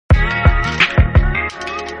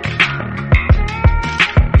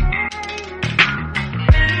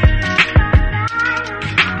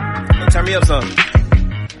me up some.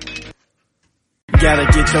 Gotta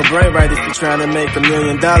get your brain right if you're trying to make $1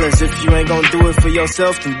 million. If you ain't gonna do it for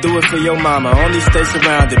yourself, then do it for your mama. Only stay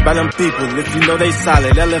surrounded by them people if you know they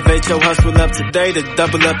solid. Elevate your hustle up today to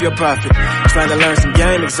double up your profit. Trying to learn some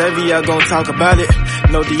game, Xavier gonna talk about it.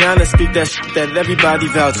 No Deanna, speak that shit that everybody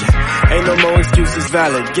vouching. Ain't no more excuses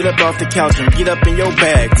valid. Get up off the couch and get up in your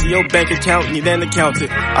bag. To your bank account, need an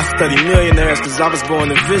accountant. I study millionaires cause I was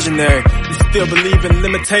born a visionary. You still believe in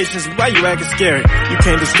limitations, why you acting scary? You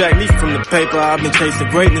can't distract me from the paper, I've been chasing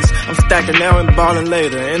greatness. I'm stacking now and balling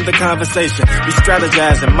later. In the conversation, we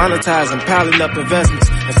strategizing, monetizing, piling up investments,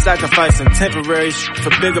 and sacrificing temporary shit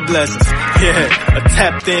for bigger blessings. Yeah, a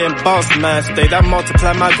tapped in boss mind state. I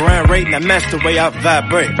multiply my grind rate and I match the way I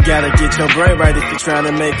vibrate. Gotta get your brain right if you're trying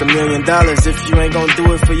to make $1 million. If you ain't gonna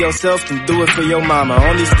do it for yourself, then do it for your mama.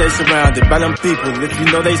 Only stay surrounded by them people if you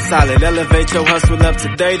know they solid. Elevate your hustle up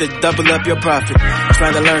today to double up your profit.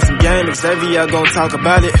 Trying to learn some game, Xavier gonna talk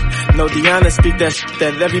about it. No Deanna, speak that shit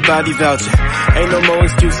that everybody vouching. Ain't no more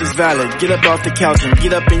excuses valid. Get up off the couch and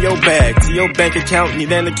get up in your bag. To your bank account,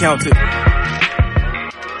 need an accountant.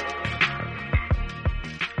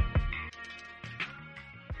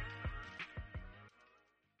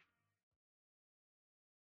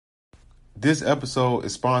 This episode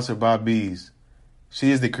is sponsored by Bees. She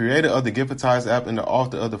is the creator of the Giftize app and the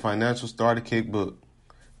author of the Financial Starter Kit book.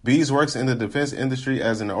 Bees works in the defense industry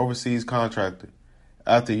as an overseas contractor.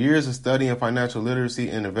 After years of studying financial literacy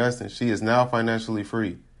and investing, she is now financially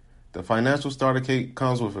free. The Financial Starter Kit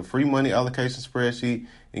comes with a free money allocation spreadsheet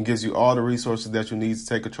and gives you all the resources that you need to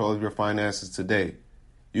take control of your finances today.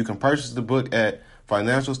 You can purchase the book at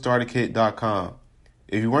financialstarterkit.com.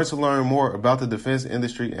 If you want to learn more about the defense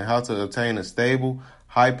industry and how to obtain a stable,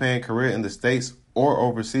 high-paying career in the States or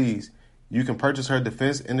overseas, you can purchase her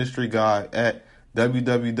Defense Industry Guide at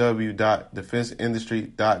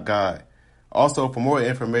www.defenseindustry.guide. Also, for more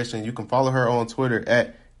information, you can follow her on Twitter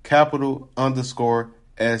at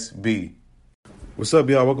 @capital_SB. What's up,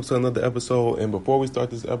 y'all? Welcome to another episode. And before we start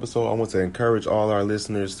this episode, I want to encourage all our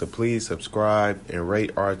listeners to please subscribe and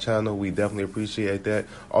rate our channel. We definitely appreciate that.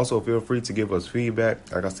 Also, feel free to give us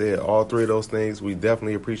feedback. Like I said, all three of those things, we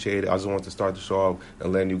definitely appreciate it. I just want to start the show off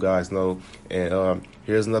and letting you guys know. And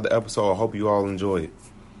here's another episode. I hope you all enjoy it.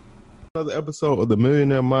 Another episode of the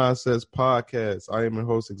Millionaire Mindsets Podcast. I am your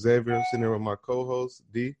host, Xavier. I'm sitting here with my co-host,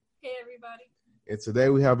 D. Hey, everybody. And today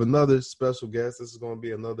we have another special guest. This is going to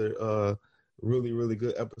be another really, really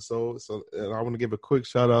good episode. So and I want to give a quick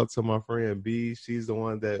shout out to my friend B. She's the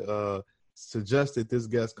one that suggested this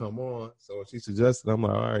guest come on. So when she suggested, I'm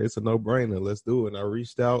like, all right, it's a no-brainer. Let's do it. And I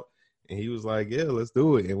reached out, and he was like, yeah, let's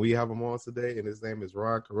do it. And we have him on today, and his name is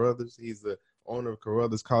Ron Carruthers. He's the owner of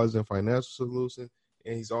Carruthers College and Financial Solutions,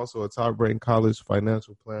 and he's also a top-ranked college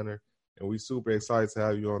financial planner. And we're super excited to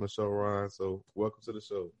have you on the show, Ron. So welcome to the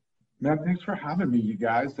show. Man, thanks for having me, you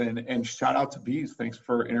guys, and shout out to Bees. Thanks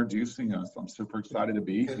for introducing us. I'm super excited to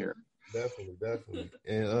be here. Definitely.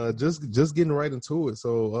 And just getting right into it.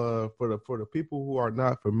 So for the people who are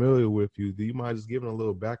not familiar with you, do you mind just giving a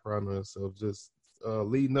little background on yourself, just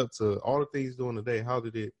leading up to all the things you're doing today? How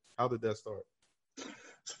did that start?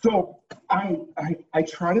 So I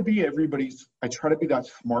try to be that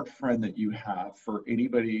smart friend that you have for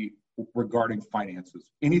anybody regarding finances.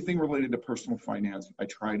 Anything related to personal finance, I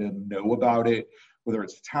try to know about it, whether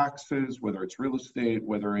it's taxes, whether it's real estate,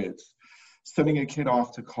 whether it's sending a kid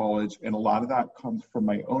off to college. And a lot of that comes from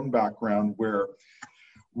my own background, where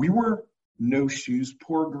we were no shoes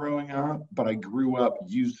poor growing up, but I grew up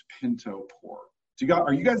used Pinto poor.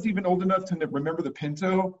 Are you guys even old enough to remember the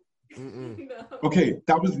Pinto? No. Okay,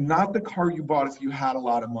 that was not the car you bought if you had a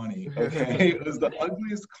lot of money, okay? It was the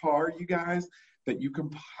ugliest car, you guys, that you can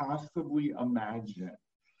possibly imagine.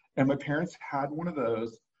 And my parents had one of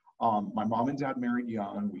those. My mom and dad married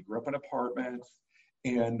young. We grew up in apartments.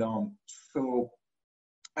 And so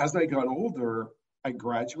as I got older, I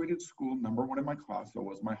graduated school number one in my class. I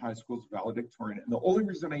was my high school's valedictorian. And the only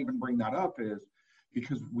reason I even bring that up is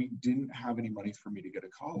because we didn't have any money for me to go to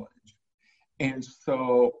college. And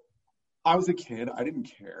so I was a kid. I didn't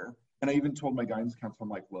care. And I even told my guidance counselor, I'm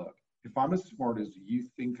like, look, if I'm as smart as you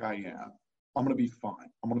think I am, I'm going to be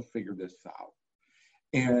fine. I'm going to figure this out.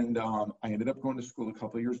 And I ended up going to school a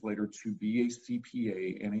couple of years later to be a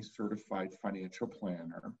CPA and a certified financial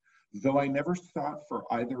planner, though I never sat for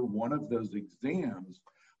either one of those exams,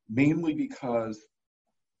 mainly because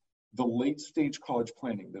the late stage college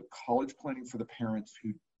planning, the college planning for the parents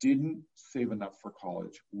who didn't save enough for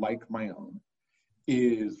college, like my own,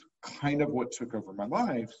 is kind of what took over my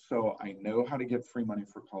life. So I know how to get free money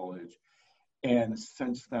for college. And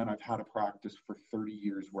since then, I've had a practice for 30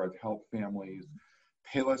 years where I've helped families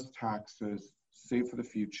pay less taxes, save for the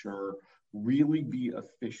future, really be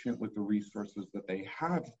efficient with the resources that they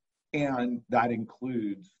have. And that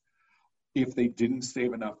includes, if they didn't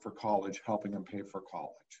save enough for college, helping them pay for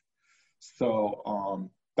college. So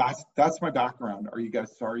that's my background. Are you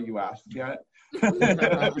guys sorry you asked yet?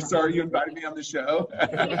 I'm sorry you invited me on the show.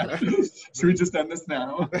 Should we just end this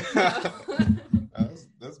now?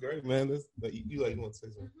 That's great, man. You want to say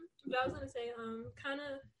something? But I was going to say, kind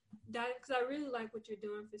of dive, because I really like what you're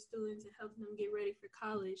doing for students and helping them get ready for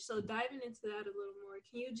college. So diving into that a little more,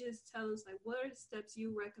 can you just tell us, like, what are the steps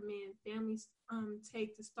you recommend families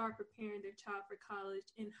take to start preparing their child for college,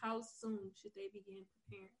 and how soon should they begin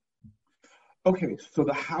preparing? Okay, so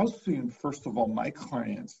the how soon, first of all, my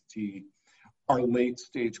clients, are late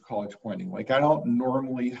stage college planning. Like, I don't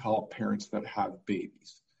normally help parents that have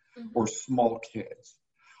babies or small kids.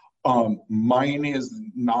 Mine is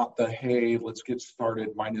not the, hey, let's get started.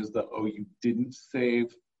 Mine is the, oh, you didn't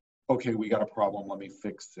save. Okay, we got a problem. Let me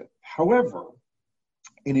fix it. However,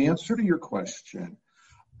 in answer to your question,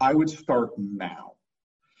 I would start now.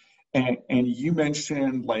 And you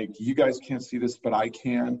mentioned, like, you guys can't see this, but I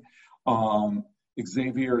can.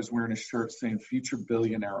 Xavier is wearing a shirt saying future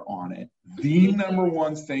billionaire on it. The number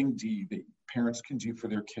one thing, that parents can do for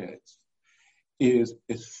their kids is,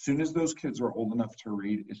 as soon as those kids are old enough to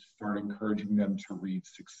read, is start encouraging them to read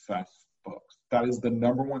success books. That is the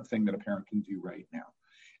number one thing that a parent can do right now,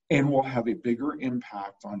 and will have a bigger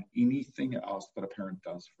impact on anything else that a parent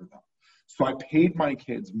does for them. So I paid my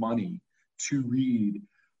kids money to read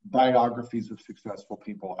biographies of successful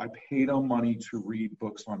people. I paid them money to read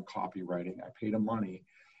books on copywriting. I paid them money.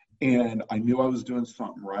 And I knew I was doing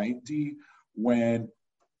something right, when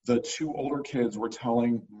the two older kids were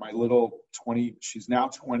telling my little 20, she's now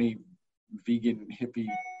 20, vegan hippie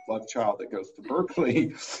love child that goes to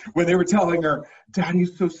Berkeley, when they were telling her,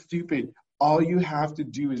 Daddy's so stupid. All you have to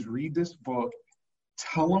do is read this book,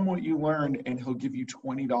 tell him what you learned, and he'll give you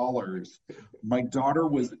 $20. My daughter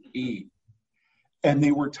was 8. And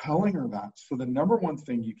they were telling her that. So the number one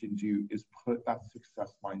thing you can do is put that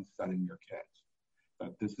success mindset in your kids.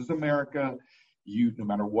 That this is America. You, no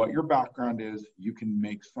matter what your background is, you can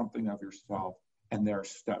make something of yourself, and there are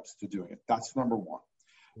steps to doing it. That's number one.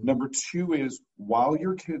 Number two is, while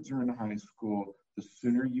your kids are in high school, the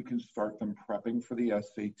sooner you can start them prepping for the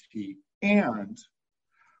SAT and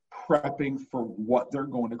prepping for what they're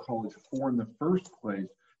going to college for in the first place,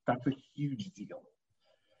 that's a huge deal.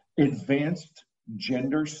 Advanced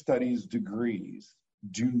gender studies degrees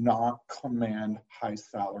do not command high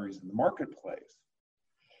salaries in the marketplace.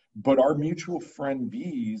 But our mutual friend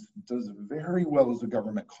Bees does very well as a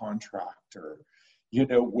government contractor.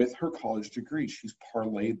 With her college degree, she's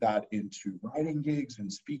parlayed that into writing gigs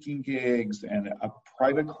and speaking gigs and a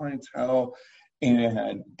private clientele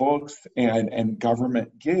and books and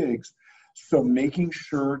government gigs. So making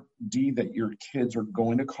sure, that your kids are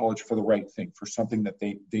going to college for the right thing, for something that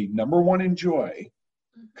they number one, enjoy,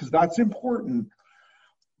 because that's important.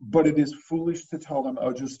 But it is foolish to tell them,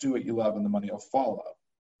 oh, just do what you love and the money will follow.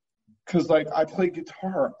 Because, like, I play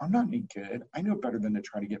guitar. I'm not any good. I know better than to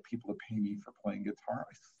try to get people to pay me for playing guitar.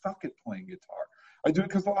 I suck at playing guitar. I do it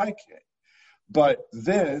because I like it. But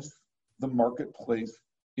the marketplace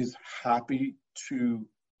is happy to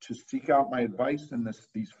seek out my advice in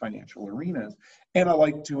these financial arenas, and I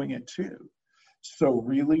like doing it too. So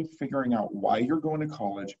really figuring out why you're going to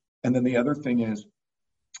college, and then the other thing is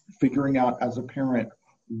figuring out as a parent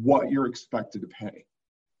what you're expected to pay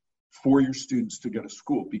for your students to go to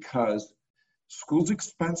school, because school's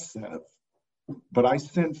expensive, but I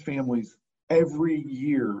send families every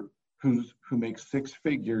year who make 6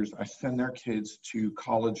 figures. I send their kids to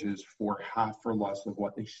colleges for half or less of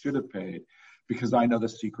what they should have paid, because I know the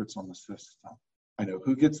secrets on the system. I know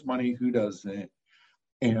who gets money, who doesn't.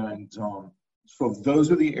 And so those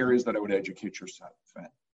are the areas that I would educate yourself in.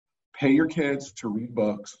 Pay your kids to read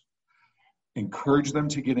books. Encourage them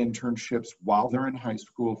to get internships while they're in high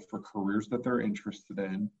school for careers that they're interested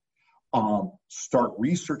in. Start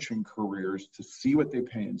researching careers to see what they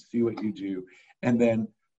pay and see what you do. And then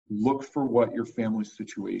look for what your family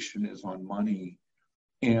situation is on money,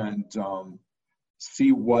 and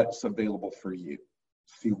see what's available for you.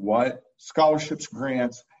 See what scholarships,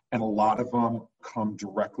 grants, and a lot of them come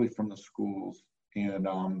directly from the schools. And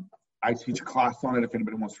I teach a class on it. If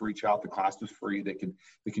anybody wants to reach out, the class is free. They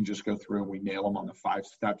can just go through, and we nail them on the 5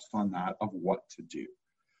 steps on that of what to do.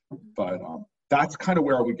 But that's kind of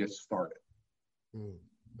where I would get started.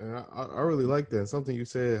 And I really like that. Something you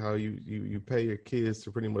said, how you pay your kids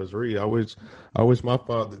to pretty much read. I wish my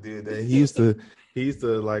father did that. He used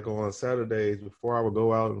to like on Saturdays before I would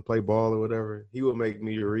go out and play ball or whatever, he would make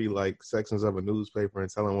me read like sections of a newspaper and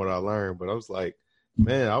tell him what I learned. But I was like,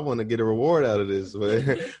 man, I want to get a reward out of this. But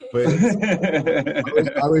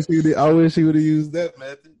I wish he would have used that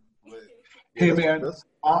method. But, yeah, Hey man,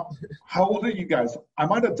 how old are you guys? I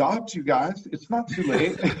might adopt you guys. It's not too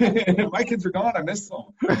late. My kids are gone. I miss them.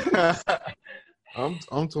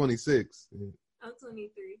 I'm 26. I'm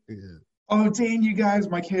 23. Yeah. Oh, dang, you guys.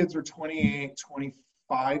 My kids are 28,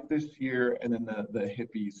 25 this year, and then the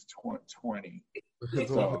hippies 20.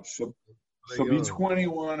 So she'll be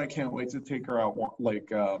 21. I can't wait to take her out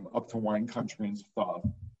like up to wine country and stuff.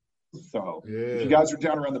 So if you guys are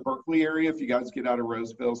down around the Berkeley area, if you guys get out of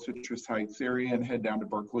Roseville, Citrus Heights area and head down to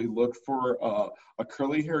Berkeley, look for a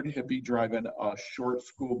curly-haired hippie driving a short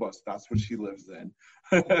school bus. That's what she lives in.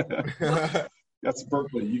 That's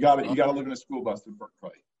Berkeley. You got to live in a school bus in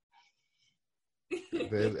Berkeley.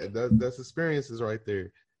 That's experiences right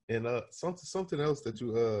there. And something else that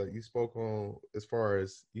you spoke on, as far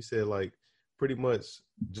as you said, like pretty much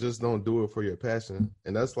just don't do it for your passion.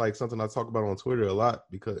 And that's like something I talk about on Twitter a lot,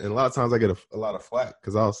 and a lot of times I get a lot of flack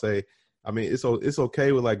because I'll say, I mean, it's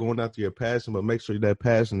okay with like going after your passion, but make sure that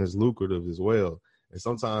passion is lucrative as well. And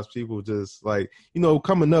sometimes people just like,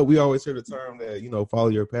 coming up, we always hear the term that, follow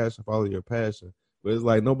your passion. But it's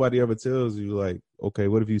like nobody ever tells you like, okay,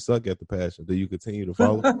 what if you suck at the passion? Do you continue to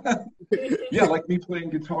follow? Yeah, like me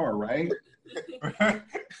playing guitar, right?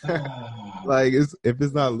 Like if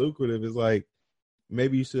it's not lucrative, it's like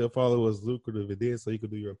maybe you should follow what's lucrative and then so you can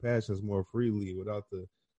do your passions more freely without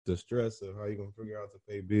the stress of how you're gonna figure out to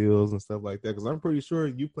pay bills and stuff like that. Because I'm pretty sure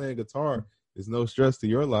you playing guitar is no stress to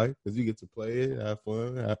your life because you get to play it, have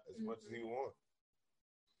fun, have as much as you want.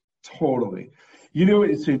 Totally.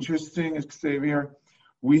 It's interesting, Xavier.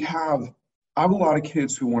 I have a lot of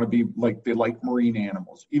kids who want to be like, they like marine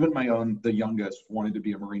animals. Even the youngest wanted to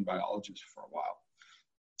be a marine biologist for a while.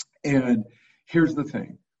 And here's the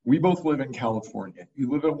thing. We both live in California. You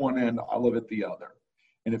live at one end, I live at the other.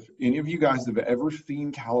 And if any of you guys have ever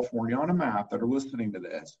seen California on a map that are listening to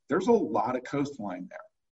this, there's a lot of coastline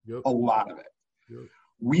there. Yep. A lot of it. Yep.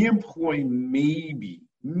 We employ maybe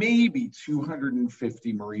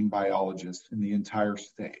 250 marine biologists in the entire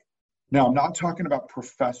state. Now, I'm not talking about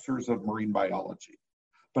professors of marine biology,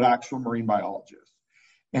 but actual marine biologists.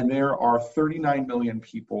 And there are 39 million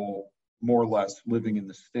people, more or less, living in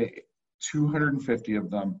the state. 250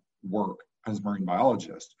 of them work as marine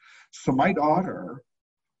biologists. So my daughter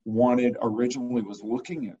originally was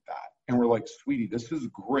looking at that. And we're like, sweetie, this is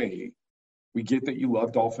great. We get that you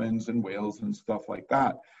love dolphins and whales and stuff like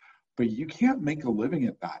that. But you can't make a living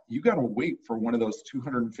at that. You got to wait for one of those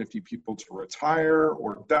 250 people to retire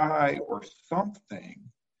or die or something.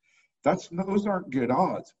 Those aren't good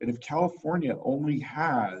odds. And if California only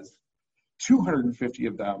has 250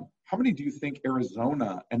 of them, how many do you think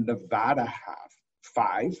Arizona and Nevada have?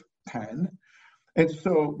 5, 10? And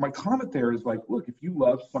so my comment there is like, look, if you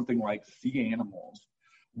love something like sea animals,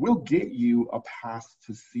 we'll get you a pass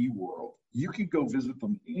to SeaWorld. You can go visit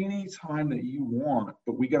them anytime that you want,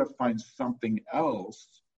 but we got to find something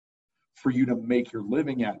else for you to make your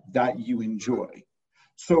living at that you enjoy.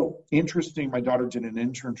 So interesting, my daughter did an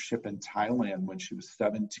internship in Thailand when she was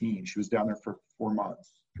 17. She was down there for 4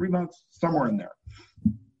 months, 3 months, somewhere in there.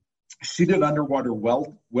 She did underwater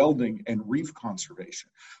welding and reef conservation.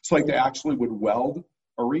 So like they actually would weld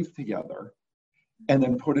a reef together and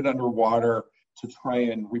then put it underwater to try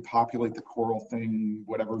and repopulate the coral thing,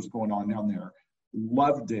 whatever's going on down there.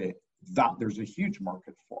 Loved it. That there's a huge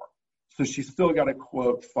market for. So she still got to,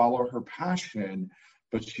 quote, follow her passion,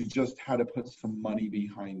 but she just had to put some money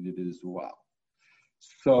behind it as well.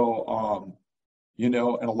 So, and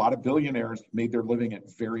a lot of billionaires made their living at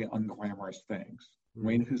very unglamorous things.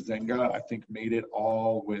 Wayne Huizenga, I think, made it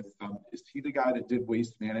all with, is he the guy that did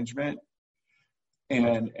waste management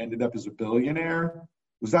and ended up as a billionaire?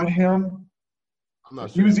 Was that him? I'm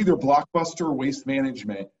not sure. He was either Blockbuster or Waste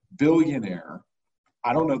Management, billionaire.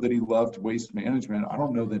 I don't know that he loved waste management. I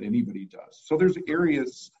don't know that anybody does. So there's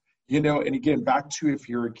areas, and again, back to if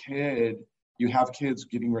you're a kid, you have kids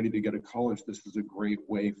getting ready to go to college, this is a great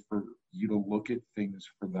way for you to look at things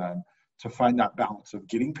for them, to find that balance of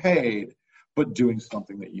getting paid, but doing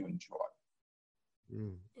something that you enjoy.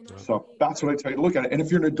 So that's what I tell you to look at it. And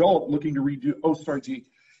if you're an adult looking to redo,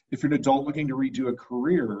 if you're an adult looking to redo a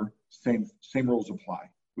career, same rules apply.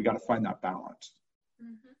 We got to find that balance.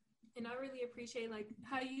 Mm-hmm. And I really appreciate like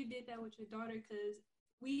how you did that with your daughter, because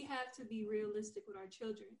we have to be realistic with our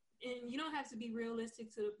children. And you don't have to be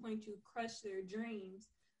realistic to the point you crush their dreams,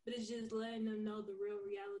 but it's just letting them know the real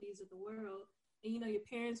realities of the world. And, your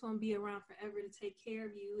parents won't be around forever to take care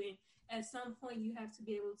of you. And at some point, you have to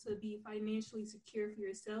be able to be financially secure for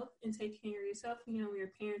yourself and take care of yourself, when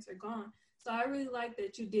your parents are gone. So I really like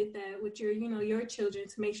that you did that with your children,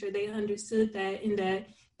 to make sure they understood that, and that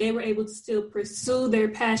they were able to still pursue their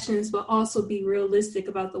passions, but also be realistic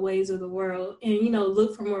about the ways of the world and,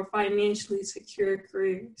 look for more financially secure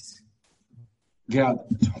careers. Yeah,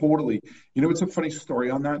 totally. It's a funny story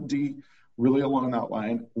on that, Dee, really along that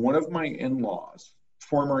line. One of my in-laws,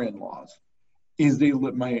 former in-laws, is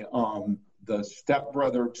the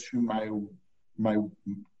stepbrother to my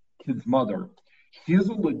kid's mother. He's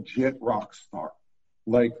a legit rock star,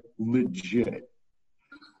 like legit.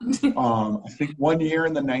 I think one year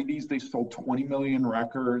in the 90s, they sold 20 million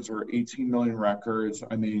records or 18 million records.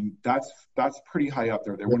 I mean, that's pretty high up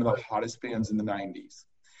there. They're one of the hottest bands in the 90s.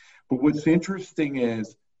 But what's interesting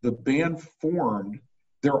is the band formed,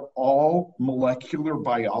 they're all molecular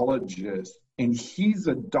biologists, and he's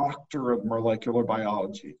a doctor of molecular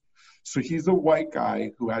biology. So he's a white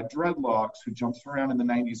guy who had dreadlocks, who jumps around in the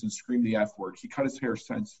 90s and screamed the F word. He cut his hair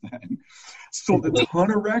since then. Sold a ton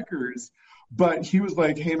of records. But he was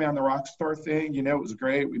like, hey, man, the rock star thing, it was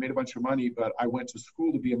great. We made a bunch of money, but I went to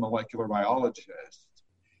school to be a molecular biologist.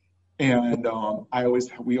 And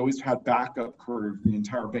we always had backup crew, the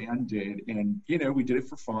entire band did. And, we did it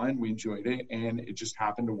for fun. We enjoyed it. And it just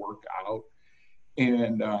happened to work out.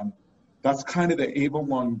 And that's kind of the Ava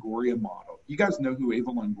Longoria model. You guys know who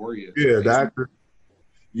Ava Longoria is? Yeah, the actor.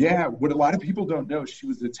 Yeah, what a lot of people don't know, she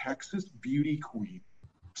was a Texas beauty queen.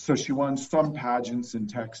 So she won some pageants in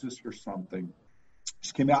Texas or something.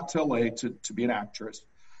 She came out to LA to be an actress.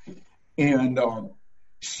 And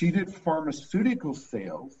she did pharmaceutical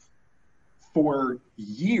sales for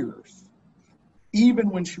years. Even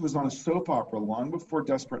when she was on a soap opera, long before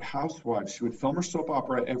Desperate Housewives, she would film her soap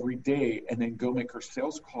opera every day and then go make her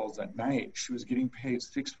sales calls at night. She was getting paid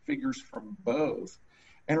 6 figures from both.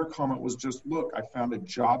 And her comment was just, look, I found a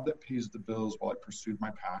job that pays the bills while I pursued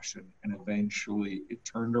my passion. And eventually it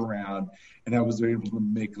turned around and I was able to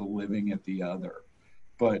make a living at the other.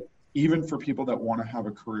 But even for people that want to have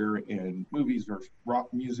a career in movies or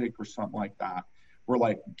rock music or something like that, we're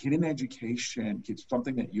like, get an education, get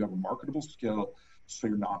something that you have a marketable skill so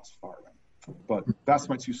you're not starving. But that's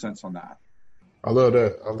my 2 cents on that. I love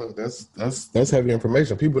that. That's heavy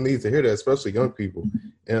information. People need to hear that, especially young people.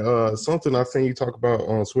 And something I've seen you talk about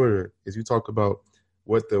on Twitter is you talk about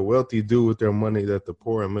what the wealthy do with their money that the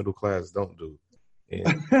poor and middle class don't do.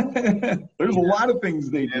 And there's a lot of things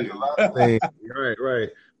they do. A lot of things. Right.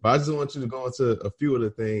 But I just want you to go into a few of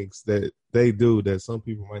the things that they do that some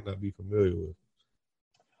people might not be familiar with.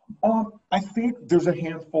 I think there's a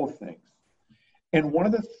handful of things. And one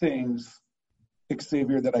of the things,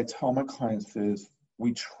 Xavier, that I tell my clients is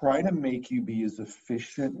we try to make you be as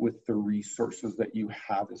efficient with the resources that you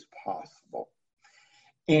have as possible.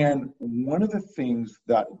 And one of the things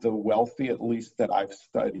that the wealthy, at least that I've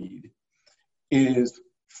studied, is,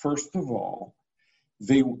 first of all,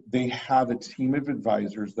 they have a team of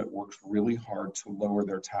advisors that works really hard to lower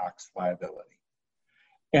their tax liability.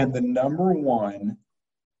 And the number one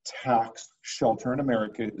tax shelter in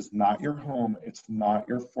America is not your home, it's not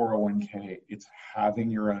your 401k, it's having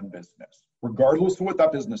your own business, regardless of what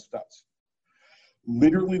that business does.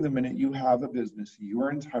 Literally, the minute you have a business, you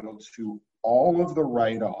are entitled to all of the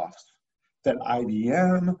write-offs that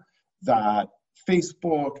IBM, that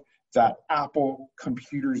Facebook, that Apple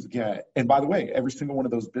computers get. And by the way, every single one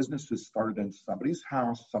of those businesses started in somebody's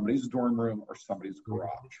house, somebody's dorm room, or somebody's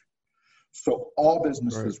garage. So all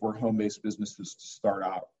businesses were home-based businesses to start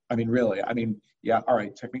out. I mean, really, yeah, all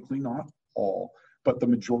right, technically not all, but the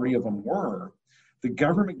majority of them were. The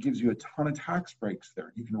government gives you a ton of tax breaks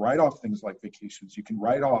there. You can write off things like vacations. You can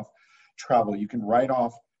write off travel. You can write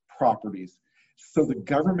off properties. So the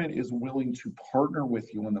government is willing to partner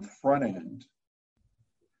with you on the front end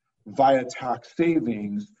via tax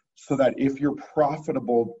savings so that if you're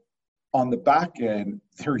profitable on the back end,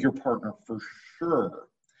 they're your partner for sure.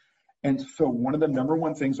 And so one of the number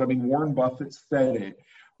one things, Warren Buffett said it,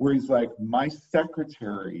 where he's like, my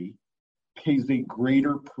secretary pays a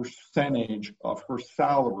greater percentage of her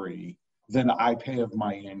salary than I pay of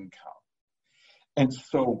my income. And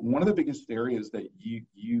so one of the biggest areas that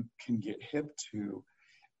you can get hip to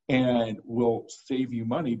and will save you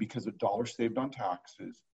money, because $1 saved on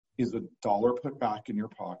taxes is $1 put back in your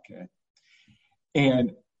pocket.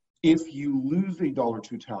 And if you lose $1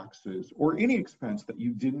 to taxes or any expense that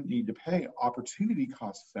you didn't need to pay, opportunity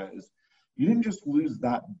cost says you didn't just lose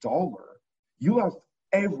that $1, you lost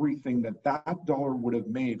everything that $1 would have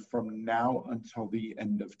made from now until the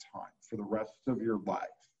end of time for the rest of your life.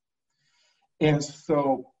 And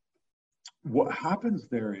so what happens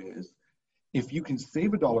there is, if you can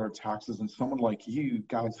save $1 of taxes and someone like you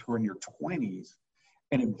guys who are in your 20s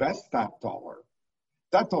and invest that dollar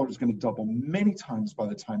is going to double many times by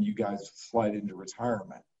the time you guys slide into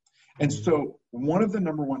retirement. And so one of the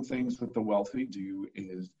number one things that the wealthy do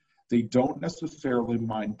is they don't necessarily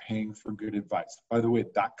mind paying for good advice. By the way,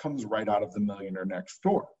 that comes right out of The Millionaire Next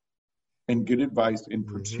Door. And good advice in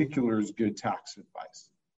particular is good tax advice.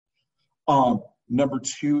 Number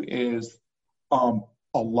two is a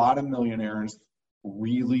lot of millionaires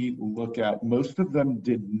really look at, most of them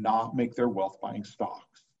did not make their wealth buying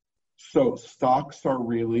stocks. So stocks are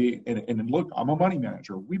really, and look, I'm a money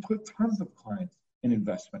manager. We put tons of clients in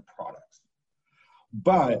investment products.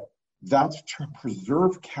 But that's to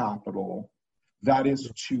preserve capital. That is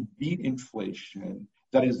to beat inflation.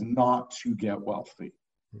 That is not to get wealthy.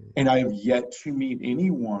 And I have yet to meet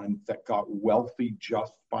anyone that got wealthy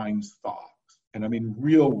just buying stocks. And I mean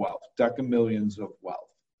real wealth, deca millions of wealth.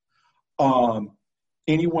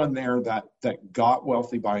 Anyone there that got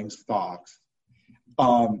wealthy buying stocks,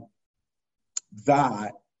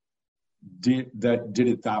 that did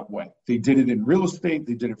it that way. They did it in real estate.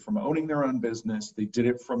 They did it from owning their own business. They did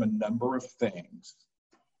it from a number of things.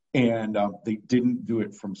 And they didn't do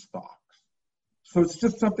it from stocks. So it's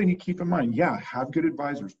just something to keep in mind. Yeah, have good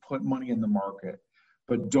advisors, put money in the market,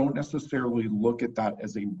 but don't necessarily look at that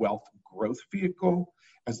as a wealth growth vehicle,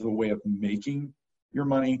 as a way of making your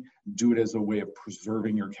money. Do it as a way of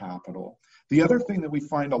preserving your capital. The other thing that we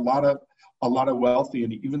find a lot of wealthy,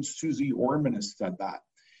 and even Susie Orman has said that.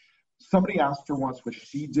 Somebody asked her once what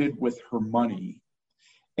she did with her money,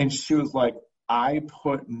 and she was like, I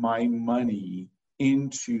put my money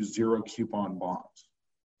into zero coupon bonds.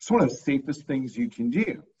 It's one of the safest things you can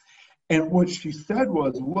do. And what she said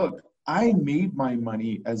was, look, I made my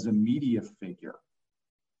money as a media figure.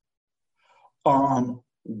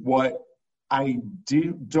 What I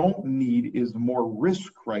don't need is more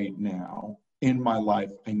risk right now in my life.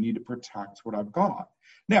 I need to protect what I've got.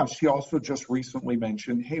 Now, she also just recently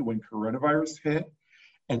mentioned, hey, when coronavirus hit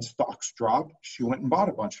and stocks dropped, she went and bought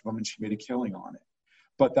a bunch of them and she made a killing on it.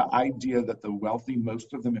 But the idea that the wealthy,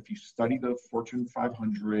 most of them, if you study the Fortune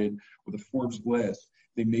 500 or the Forbes list,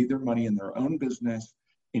 they made their money in their own business,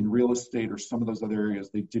 in real estate or some of those other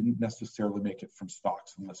areas. They didn't necessarily make it from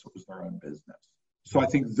stocks unless it was their own business. So I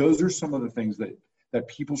think those are some of the things that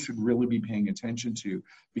people should really be paying attention to,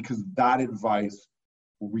 because that advice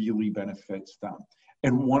really benefits them.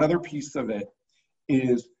 And one other piece of it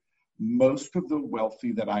is most of the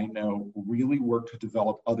wealthy that I know really work to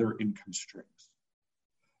develop other income streams.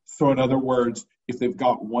 So in other words, if they've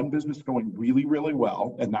got one business going really, really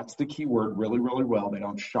well, and that's the key word, really, really well, they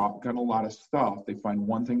don't shotgun a lot of stuff. They find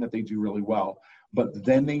one thing that they do really well, but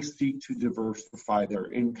then they seek to diversify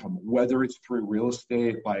their income, whether it's through real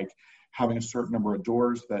estate, like having a certain number of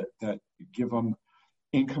doors that give them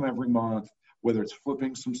income every month, whether it's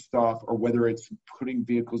flipping some stuff, or whether it's putting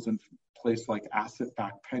vehicles in place like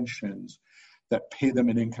asset-backed pensions that pay them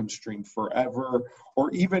an income stream forever, or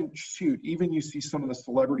even you see some of the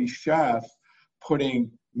celebrity chefs putting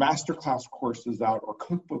masterclass courses out or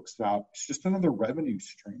cookbooks out. It's just another revenue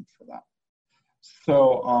stream for them.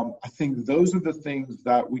 So I think those are the things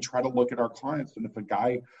that we try to look at our clients. And if a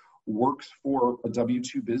guy works for a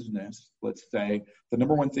W-2 business, let's say, the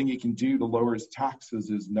number one thing he can do to lower his taxes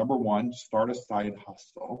is, number one, start a side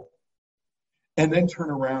hustle. And then turn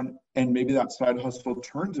around and maybe that side hustle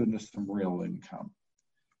turns into some real income.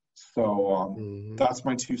 So that's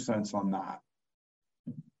my 2 cents on that.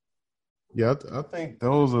 Yeah, I think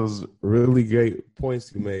those are really great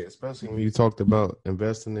points you made, especially when you talked about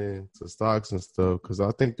investing into stocks and stuff, because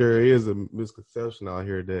I think there is a misconception out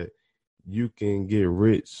here that you can get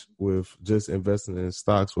rich with just investing in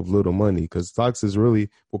stocks with little money, because stocks is really,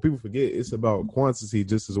 what people forget, it's about quantity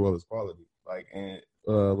just as well as quality.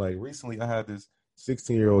 Like recently I had this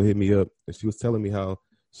 16-year-old hit me up, and she was telling me how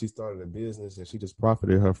she started a business and she just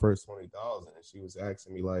profited her first $20,000, and she was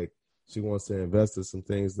asking me, like, she wants to invest in some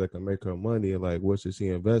things that can make her money, and like, what should she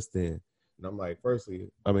invest in? And I'm like, firstly,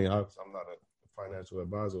 I mean, I'm not a financial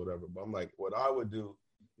advisor or whatever, but I'm like, what I would do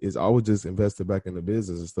is I would just invest it back in the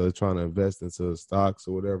business instead of trying to invest into stocks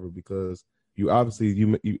or whatever, because you obviously,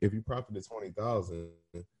 if you profited $20,000,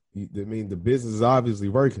 I mean, the business is obviously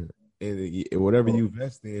working. And whatever you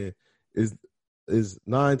invest in is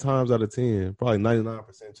 9 times out of 10, probably 99%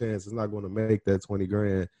 chance it's not going to make that 20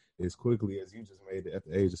 grand as quickly as you just made it at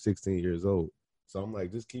the age of 16 years old. So I'm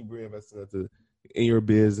like, just keep reinvesting in your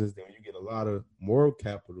business. Then when you get a lot of more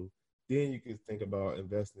capital, then you can think about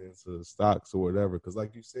investing into stocks or whatever. Because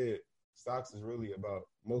like you said, stocks is really about,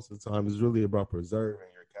 most of the time, is really about preserving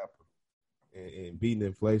your capital. and beating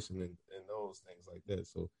inflation and those things like that.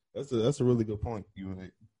 So that's a really good point. You want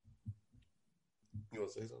to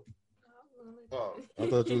say something? Oh, I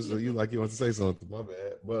thought you want to say something. My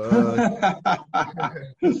bad. But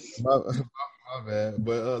my bad.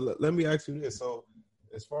 But let me ask you this. So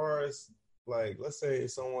as far as like, let's say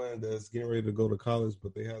someone that's getting ready to go to college,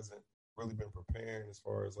 but they hasn't really been preparing as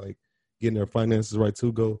far as like getting their finances right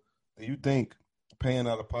to go. Do you think paying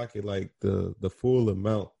out of pocket like the full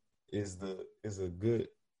amount is a good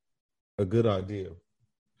idea?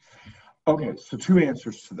 Okay, so two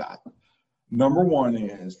answers to that. Number one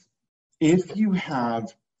is, if you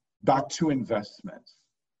have, back to investments,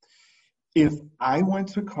 if I went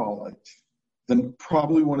to college, then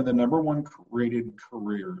probably one of the number one rated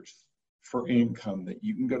careers for income that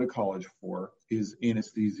you can go to college for is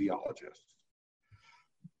anesthesiologist.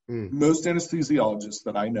 Most anesthesiologists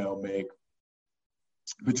that I know make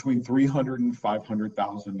between $300,000 and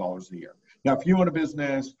 $500,000 a year. Now, if you own a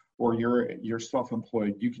business or you're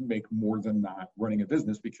self-employed, you can make more than that running a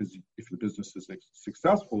business, because if your business is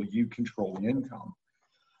successful, you control the income.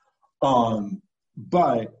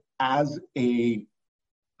 But as a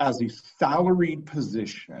salaried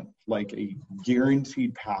position, like a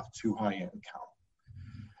guaranteed path to high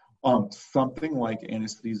income, something like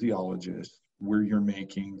anesthesiologist, where you're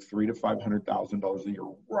making $300,000 to $500,000 a year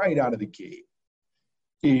right out of the gate,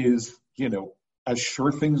 is, as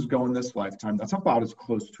sure things go in this lifetime, that's about as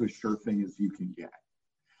close to a sure thing as you can get.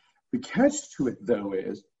 The catch to it, though,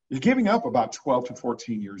 is you're giving up about 12 to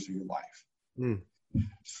 14 years of your life.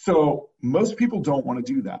 So most people don't want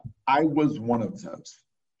to do that. I was one of those.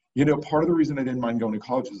 Part of the reason I didn't mind going to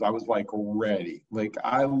college is I was like ready. Like,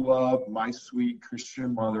 I love my sweet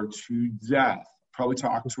Christian mother to death. Probably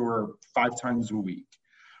talk to her 5 times a week.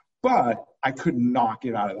 But I could not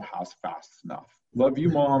get out of the house fast enough. Love you,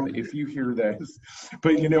 Mom, if you hear this.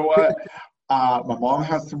 But you know what? My mom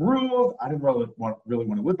has some rules. I didn't really want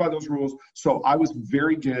to live by those rules. So I was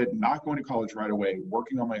very good not going to college right away,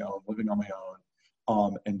 working on my own, living on my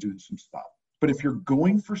own, and doing some stuff. But if you're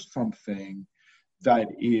going for something that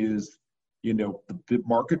is, the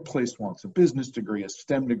marketplace wants, a business degree, a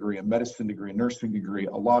STEM degree, a medicine degree, a nursing degree,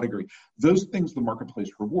 a law degree, those things the marketplace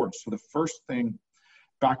rewards. So the first thing,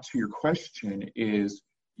 back to your question, is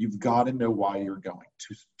you've got to know why you're going.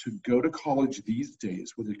 To go to college these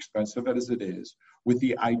days, with expensive as it is, with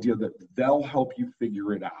the idea that they'll help you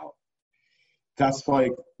figure it out, that's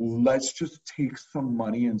like, let's just take some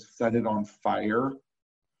money and set it on fire,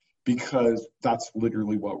 because that's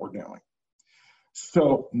literally what we're doing.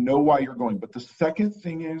 So know why you're going. But the second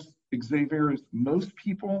thing is, Xavier, is most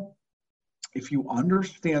people, if you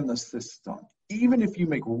understand the system, even if you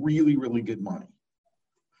make really, really good money,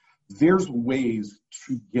 there's ways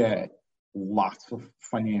to get lots of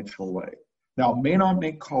financial aid. Now, it may not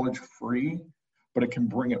make college free, but it can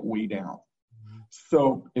bring it way down.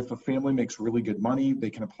 So if a family makes really good money, they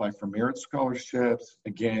can apply for merit scholarships.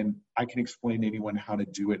 Again, I can explain to anyone how to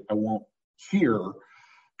do it. I won't here,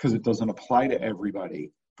 because it doesn't apply to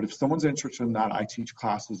everybody. But if someone's interested in that, I teach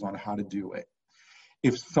classes on how to do it.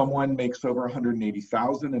 If someone makes over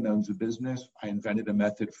 $180,000 and owns a business, I invented a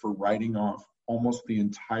method for writing off almost the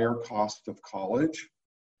entire cost of college.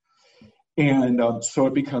 And so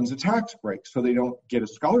it becomes a tax break. So they don't get a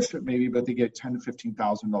scholarship maybe, but they get $10,000 to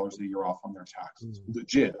 $15,000 a year off on their taxes.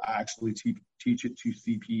 Legit. I actually teach it to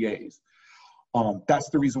CPAs. That's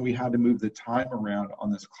the reason we had to move the time around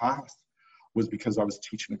on this class, was because I was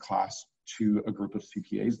teaching a class to a group of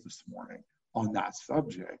CPAs this morning on that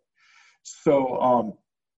subject. So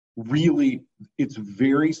really, it's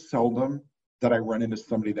very seldom that I run into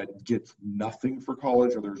somebody that gets nothing for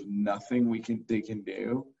college, or there's nothing they can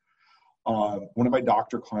do. One of my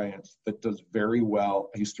doctor clients that does very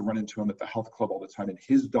well, I used to run into him at the health club all the time, and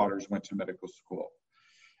his daughters went to medical school.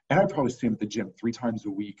 And I'd probably see him at the gym 3 times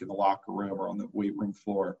a week in the locker room or on the weight room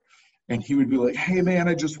floor. And he would be like, hey, man,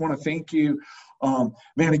 I just want to thank you.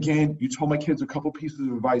 Man, again, you told my kids a couple pieces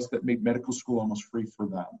of advice that made medical school almost free for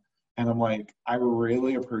them. And I'm like, I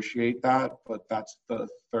really appreciate that, but that's the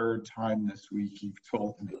 3rd time this week you've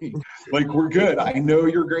told me. Like, we're good. I know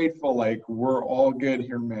you're grateful. Like, we're all good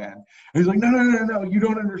here, man. And he's like, no, you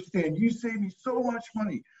don't understand. You saved me so much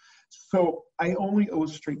money. So I only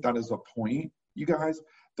illustrate that as a point, you guys,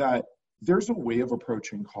 that there's a way of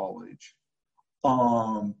approaching college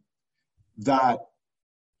that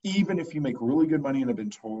even if you make really good money and have been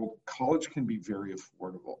told, college can be very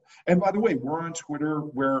affordable. And by the way, we're on Twitter,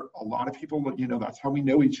 where a lot of people, that's how we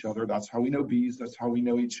know each other. That's how we know Bees. That's how we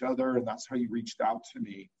know each other. And that's how you reached out to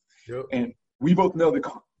me. Yep. And we both know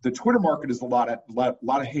the Twitter market is a lot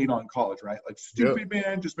of hate on college, right? Like, stupid,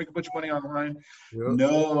 man, just make a bunch of money online. Yep.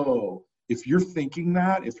 No, if you're thinking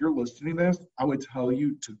that, if you're listening to this, I would tell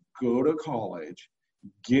you to go to college,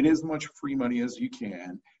 get as much free money as you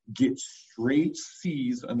can, get straight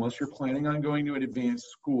C's unless you're planning on going to an advanced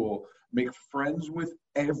school, make friends with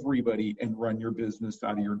everybody, and run your business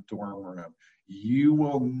out of your dorm room. You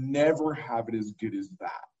will never have it as good as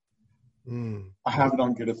that. I have it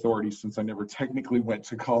on good authority since I never technically went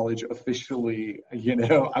to college officially. You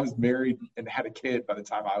know, I was married and had a kid by the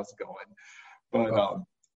time I was going. But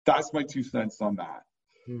that's my 2 cents on that.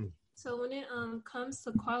 So when it comes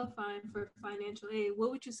to qualifying for financial aid,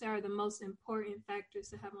 what would you say are the most important factors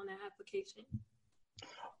to have on that application?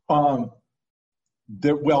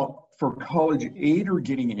 Well, for college aid or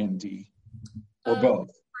getting ND, or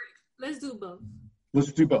both? Let's do both.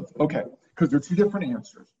 Let's do both. Okay, because they're 2 different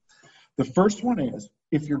answers. The first one is,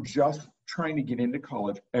 if you're just trying to get into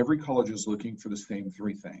college, every college is looking for the same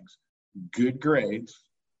 3 things: good grades,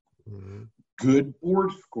 good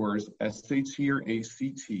board scores, SAT or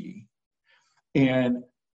ACT, and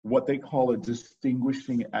what they call a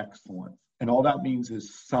distinguishing excellence. And all that means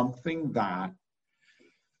is something that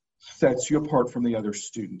sets you apart from the other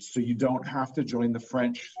students. So you don't have to join the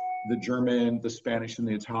French, the German, the Spanish, and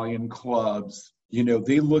the Italian clubs. You know,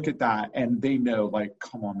 they look at that and they know, like,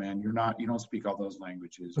 come on, man, you don't speak all those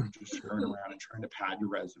languages. You're just screwing around and trying to pad your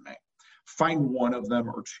resume. Find one of them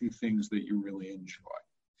or 2 things that you really enjoy.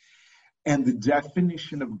 And the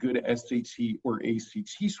definition of good SAT or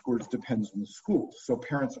ACT scores depends on the school. So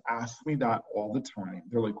parents ask me that all the time.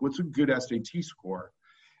 They're like, what's a good SAT score?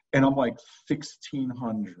 And I'm like,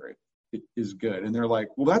 1,600 is good. And they're like,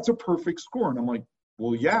 well, that's a perfect score. And I'm like,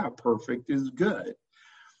 well, yeah, perfect is good.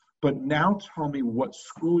 But now tell me what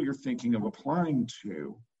school you're thinking of applying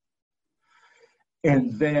to,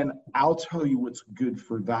 and then I'll tell you what's good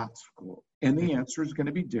for that school. And the answer is going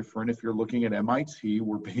to be different if you're looking at MIT,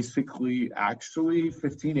 where basically actually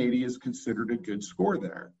 1580 is considered a good score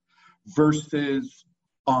there, versus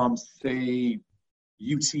say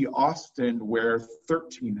UT Austin, where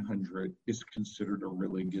 1,300 is considered a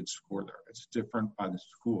really good score there. It's different by the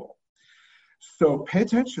school. So pay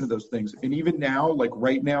attention to those things. And even now, like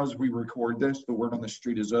right now as we record this, the word on the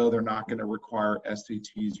street is, oh, they're not going to require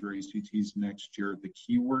SATs or ACTs next year. The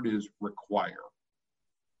key word is require.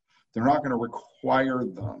 They're not going to require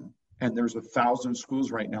them. And there's 1,000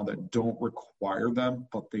 schools right now that don't require them,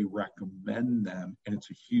 but they recommend them. And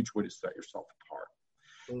it's a huge way to set yourself apart.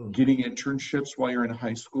 Getting internships while you're in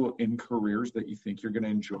high school in careers that you think you're going to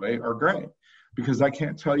enjoy are great. Because I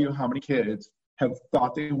can't tell you how many kids have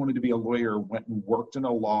thought they wanted to be a lawyer, went and worked in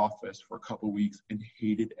a law office for a couple of weeks and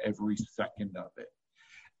hated every second of it.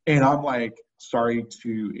 And I'm like, sorry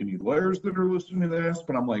to any lawyers that are listening to this,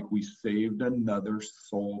 but I'm like, we saved another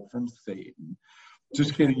soul from Satan.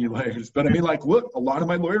 Just kidding, you lawyers. But I mean, like, look, a lot of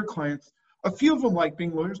my lawyer clients, a few of them like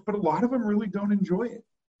being lawyers, but a lot of them really don't enjoy it.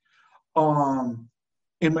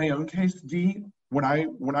 In my own case, Dee, when I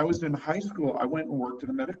was in high school, I went and worked in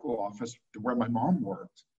a medical office where my mom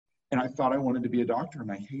worked. And I thought I wanted to be a doctor, and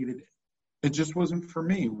I hated it. It just wasn't for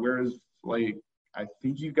me. Whereas, like, I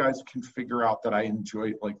think you guys can figure out that I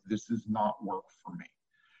enjoy it. Like, this is not work for me.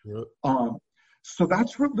 Yep. So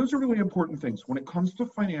those are really important things. When it comes to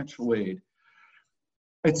financial aid,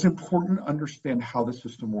 it's important to understand how the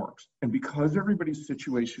system works. And because everybody's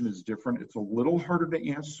situation is different, it's a little harder to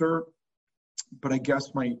answer. But I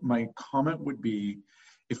guess my comment would be,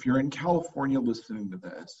 if you're in California listening to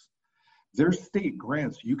this, there's state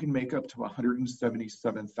grants. You can make up to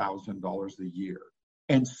 $177,000 a year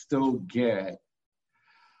and still get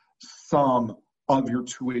some of your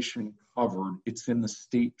tuition covered. It's in the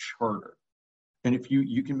state charter. And if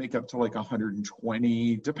you can make up to like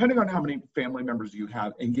 120, depending on how many family members you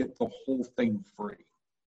have, and get the whole thing free.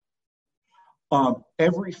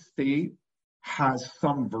 Every state has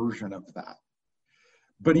some version of that.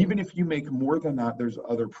 But even if you make more than that, there's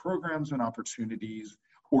other programs and opportunities,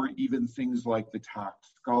 or even things like the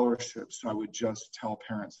tax scholarships. So I would just tell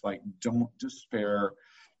parents, like, don't despair.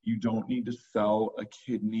 You don't need to sell a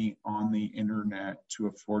kidney on the internet to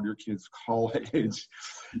afford your kids' college.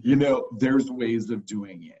 You know, there's ways of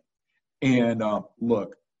doing it. And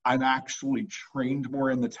look, I'm actually trained more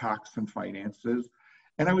in the tax and finances.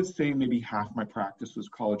 And I would say maybe half my practice is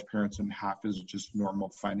college parents and half is just normal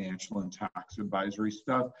financial and tax advisory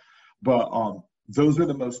stuff. But those are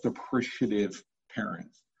the most appreciative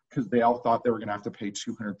parents, because they all thought they were going to have to pay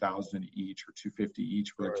 $200,000 each or $250,000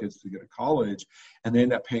 each for their kids to go to college, and they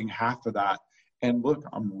end up paying half of that. And look,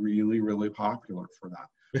 I'm really, really popular for that.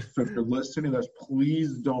 So if you're listening to this,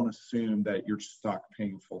 please don't assume that you're stuck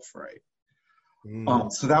paying full freight.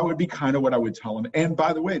 So that would be kind of what I would tell them. And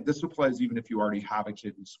by the way, this applies even if you already have a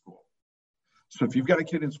kid in school. So if you've got a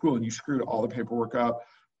kid in school and you screwed all the paperwork up,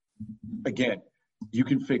 again, you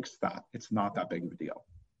can fix that. It's not that big of a deal.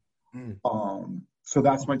 So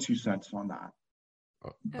that's my 2 cents on that.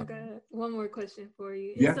 Okay, one more question for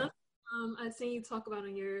you. Yeah. Something I seen you talk about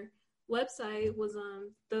on your website was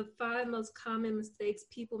the 5 most common mistakes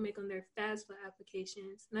people make on their FAFSA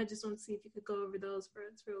applications, and I just want to see if you could go over those for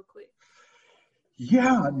us real quick.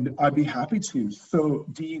 Yeah, I'd be happy to. So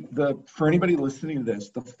for anybody listening to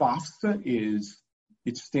this, the FAFSA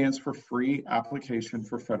it stands for Free Application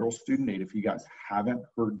for Federal Student Aid, if you guys haven't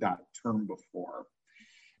heard that term before.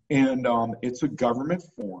 And it's a government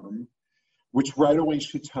form, which right away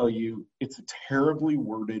should tell you it's a terribly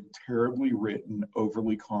worded, terribly written,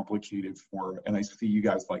 overly complicated form. And I see you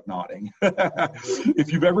guys like nodding.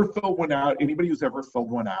 If you've ever filled one out, anybody who's ever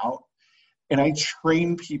filled one out, and I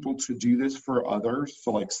train people to do this for others,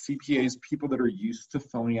 so like CPAs, people that are used to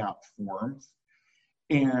filling out forms.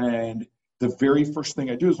 And the very first thing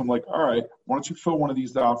I do is I'm like, all right, why don't you fill one of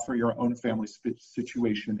these out for your own family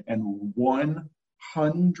situation? And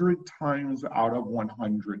 100 times out of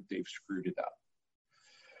 100, they've screwed it up.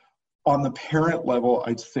 On the parent level,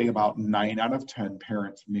 I'd say about 9 out of 10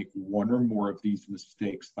 parents make one or more of these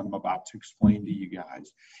mistakes that I'm about to explain to you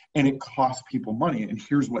guys. And it costs people money. And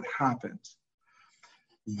here's what happens.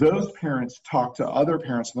 Those parents talk to other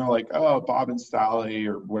parents and they're like, oh, Bob and Sally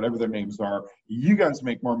or whatever their names are, you guys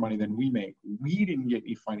make more money than we make. We didn't get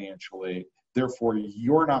any financial aid. Therefore,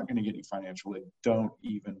 you're not going to get any financial aid. Don't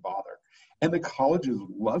even bother. And the colleges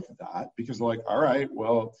love that because they're like, all right,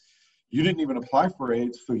 well, you didn't even apply for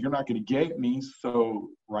aid, so you're not going to get any,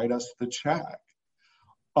 so write us the check.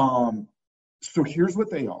 So here's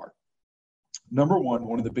what they are. Number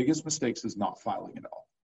one of the biggest mistakes is not filing at all.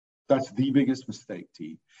 That's the biggest mistake,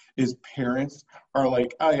 T, is parents are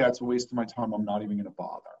like, oh yeah, it's a waste of my time. I'm not even going to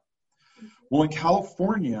bother. Well, in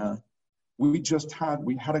California, we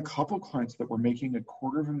had a couple clients that were making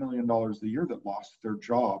 $250,000 a year that lost their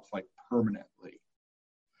jobs like permanently.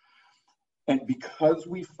 And because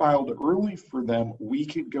we filed early for them, we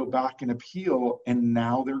could go back and appeal, and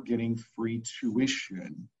now they're getting free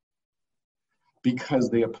tuition because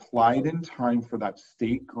they applied in time for that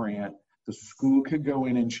state grant. The school could go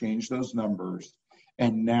in and change those numbers,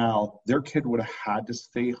 and now their kid would have had to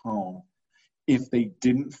stay home if they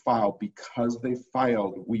didn't file. Because they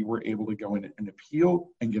filed, we were able to go in and appeal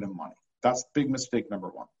and get them money. That's big mistake number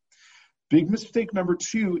one. Big mistake number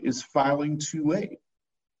two is filing too late.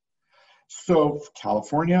 So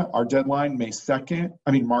California, our deadline, March 2nd,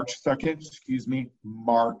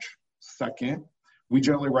 March 2nd. We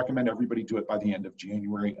generally recommend everybody do it by the end of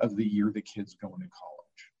January of the year the kid's going to college.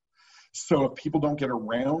 So if people don't get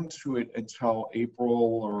around to it until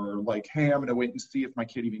April, or like, hey, I'm going to wait and see if my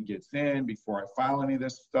kid even gets in before I file any of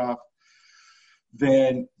this stuff,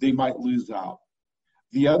 then they might lose out.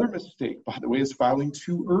 The other mistake, by the way, is filing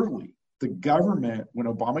too early. The government, when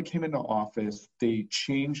Obama came into office, they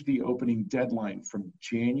changed the opening deadline from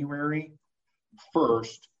January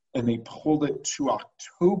 1st, and they pulled it to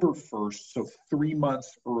October 1st, so 3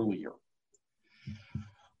 months earlier.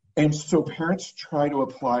 And so parents try to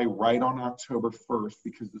apply right on October 1st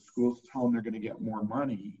because the schools tell them they're going to get more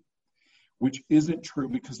money, which isn't true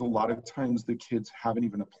because a lot of times the kids haven't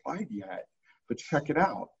even applied yet. But check it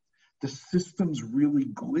out. The system's really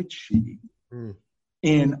glitchy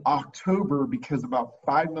in October because about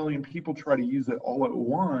 5 million people try to use it all at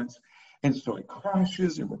once. And so it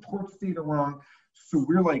crashes, it reports data wrong. So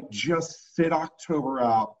we're like, just sit October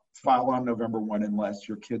out. File on November 1 unless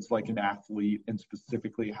your kid's like an athlete and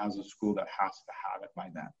specifically has a school that has to have it by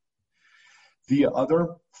then. The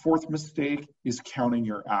other fourth mistake is counting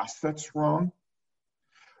your assets wrong.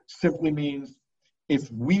 Simply means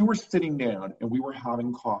if we were sitting down and we were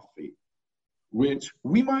having coffee, which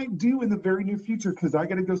we might do in the very near future because I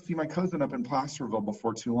got to go see my cousin up in Placerville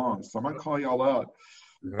before too long. So I might call y'all up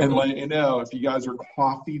and let you know if you guys are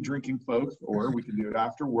coffee drinking folks, or we can do it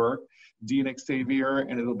after work. Dean Xavier,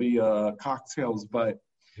 and it'll be cocktails. But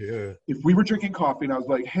if we were drinking coffee and I was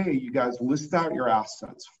like, hey, you guys list out your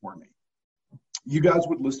assets for me. You guys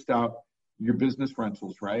would list out your business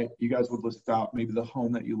rentals, right? You guys would list out maybe the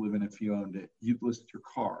home that you live in if you owned it. You'd list your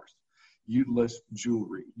cars. You'd list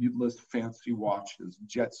jewelry. You'd list fancy watches,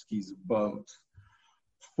 jet skis, boats,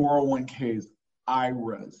 401ks,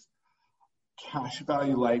 IRAs, cash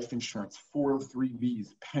value life insurance, 403Bs,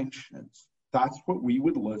 pensions. That's what we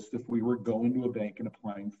would list if we were going to a bank and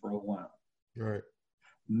applying for a loan. Right.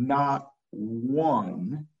 Not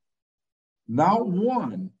one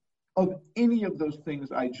of any of those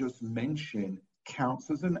things I just mentioned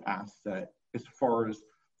counts as an asset as far as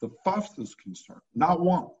the FAFSA is concerned. Not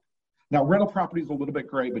one. Now, rental property is a little bit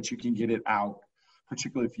gray, but you can get it out,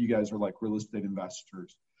 particularly if you guys are like real estate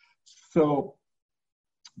investors. So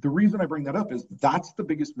the reason I bring that up is that's the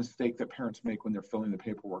biggest mistake that parents make when they're filling the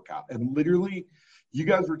paperwork out. And literally, you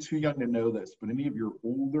guys are too young to know this, but any of your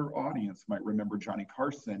older audience might remember Johnny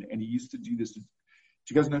Carson, and he used to do this. Do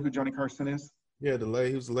you guys know who Johnny Carson is? Yeah,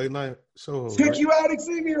 he was a late night show host. Check you out,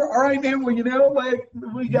 Xavier. All right, man. Well, you know, like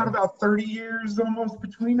we got about 30 years almost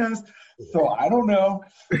between us. So I don't know.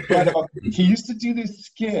 But he used to do this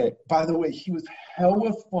skit. By the way, he was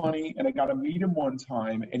hella funny, and I got to meet him one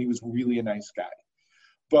time, and he was really a nice guy.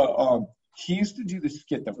 But he used to do this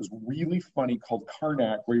skit that was really funny called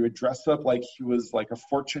Karnak, where he would dress up like he was like a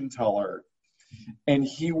fortune teller, and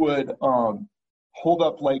he would hold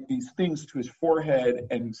up like these things to his forehead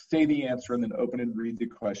and say the answer and then open and read the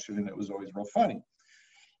question, and it was always real funny.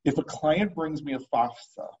 If a client brings me a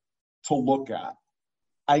FAFSA to look at,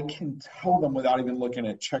 I can tell them without even looking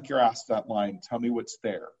at it, check your asset line, tell me what's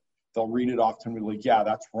there. They'll read it off to me like, yeah,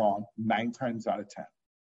 that's wrong, 9 times out of 10.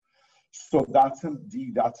 So that's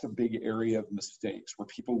a big area of mistakes where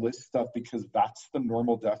people list stuff because that's the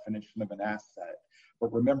normal definition of an asset.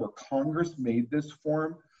 But remember, Congress made this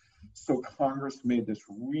form. So Congress made this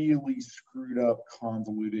really screwed up,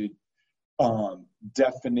 convoluted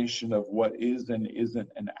definition of what is and isn't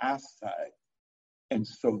an asset. And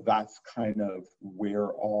so that's kind of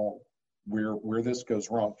where this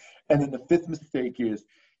goes wrong. And then the fifth mistake is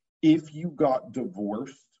if you got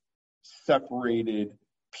divorced, separated,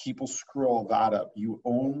 people screw all that up. You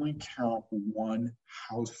only count one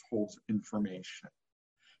household's information.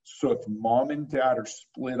 So if mom and dad are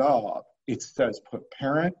split up, it says put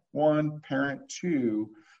parent 1, parent 2,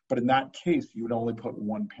 but in that case, you would only put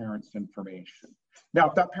one parent's information. Now,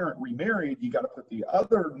 if that parent remarried, you got to put the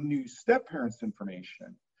other new step-parent's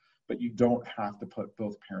information, but you don't have to put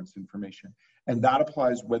both parents' information. And that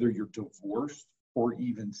applies whether you're divorced or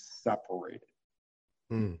even separated.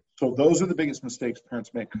 So those are the biggest mistakes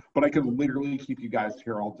parents make. But I could literally keep you guys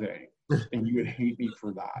here all day, and you would hate me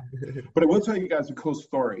for that. But I will tell you guys a cool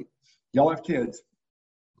story. Y'all have kids.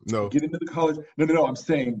 No. Get into the college. No. I'm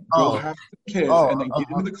saying go have kids and then get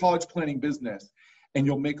into the college planning business, and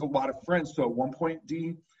you'll make a lot of friends. So at one point,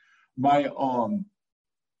 D, my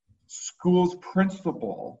school's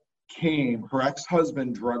principal came. Her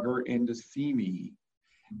ex-husband drug her in to see me.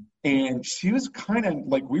 And she was kind of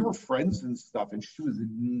like, we were friends and stuff, and she was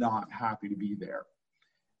not happy to be there.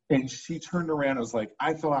 And she turned around and was like,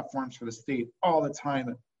 I fill out forms for the state all the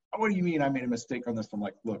time. What do you mean I made a mistake on this? I'm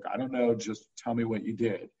like, look, I don't know. Just tell me what you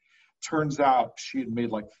did. Turns out she had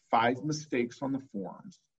made like 5 mistakes on the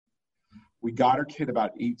forms. We got her kid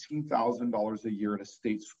about $18,000 a year at a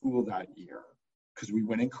state school that year because we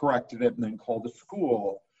went and corrected it and then called the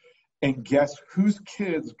school. And guess whose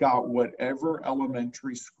kids got whatever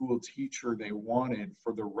elementary school teacher they wanted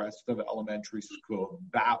for the rest of elementary school?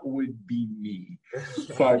 That would be me.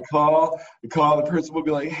 So I call the principal, be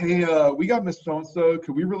like, hey, we got Miss So-and-so.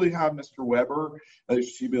 Could we really have Mr. Weber? And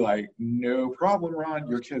she'd be like, no problem, Ron.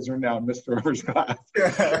 Your kids are now in Mr. Weber's class.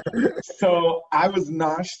 So I was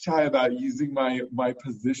not shy about using my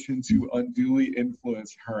position to unduly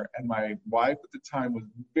influence her. And my wife at the time was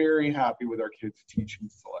very happy with our kids' teaching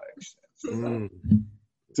selection.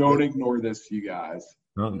 Don't ignore this, you guys.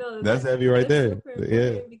 No, that's heavy right there.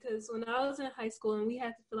 Yeah. Because when I was in high school and we had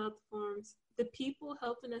to fill out the forms, the people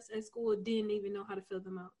helping us at school didn't even know how to fill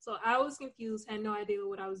them out. So I was confused, had no idea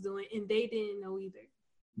what I was doing, and they didn't know either.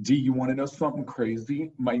 Do you want to know something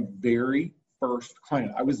crazy? My very first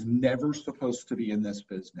client, I was never supposed to be in this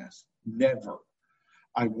business. Never.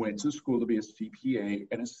 I went to school to be a CPA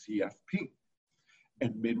and a CFP.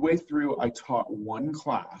 And midway through, I taught one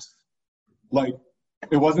class. Like,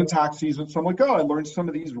 it wasn't tax season, so I'm like, oh, I learned some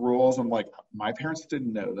of these rules. I'm like, my parents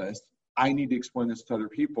didn't know this. I need to explain this to other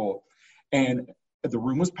people. And the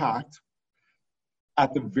room was packed.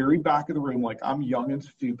 At the very back of the room, like, I'm young and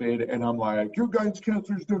stupid, and I'm like, your guidance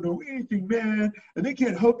counselors don't know anything, man, and they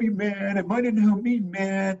can't help you, man, and mine didn't help me,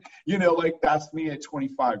 man. You know, like, that's me at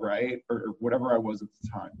 25, right? Or whatever I was at the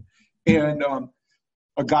time. And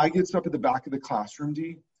a guy gets up at the back of the classroom,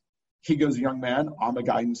 D. He goes, young man, I'm a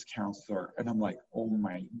guidance counselor. And I'm like, oh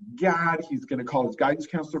my God, he's going to call his guidance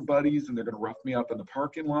counselor buddies and they're going to rough me up in the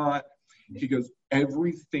parking lot. He goes,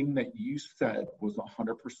 everything that you said was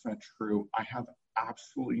 100% true. I have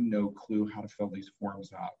absolutely no clue how to fill these forms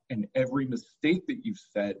out. And every mistake that you've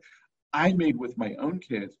said, I made with my own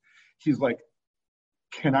kids. He's like,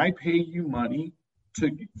 can I pay you money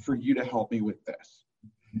for you to help me with this?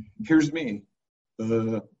 Here's me.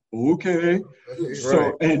 Okay.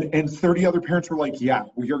 So, and 30 other parents were like, yeah,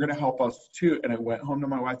 well, you're going to help us too. And I went home to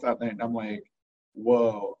my wife that night and I'm like,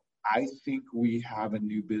 whoa, I think we have a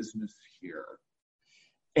new business here.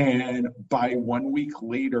 And by 1 week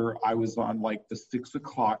later, I was on like the 6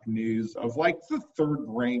 o'clock news of like the third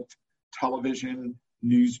ranked television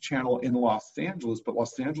news channel in Los Angeles, but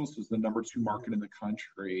Los Angeles is the #2 market in the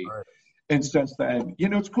country. Right. And since then, you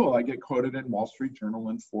know, it's cool. I get quoted in Wall Street Journal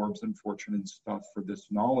and Forbes and Fortune and stuff for this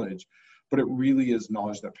knowledge, but it really is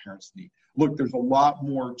knowledge that parents need. Look, there's a lot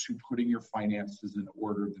more to putting your finances in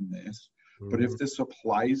order than this, but if this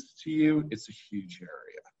applies to you, it's a huge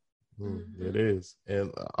area. It is.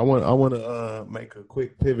 And I want to make a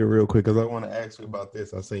quick pivot real quick, because I want to ask you about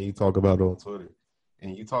this. I seen you talk about it on Twitter,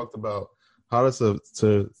 and you talked about how to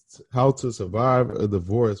survive a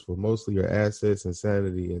divorce with mostly your assets and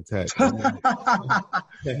sanity intact. I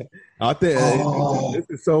think this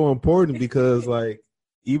is so important, because like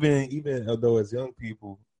even although as young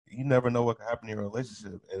people, you never know what can happen in your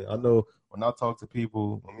relationship. And I know when I talk to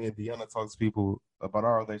people, when me and Deanna talk to people about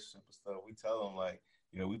our relationship and stuff, we tell them like,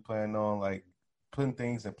 you know, we plan on like putting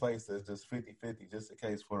things in place that's just 50-50, just in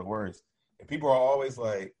case for the worst. And people are always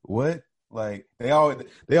like, what? Like they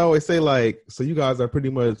always say like, so you guys are pretty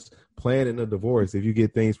much planning a divorce if you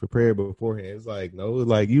get things prepared beforehand. It's like, no,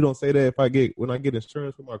 like you don't say that when I get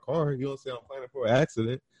insurance for my car, you don't say I'm planning for an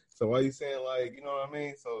accident. So why are you saying like, you know what I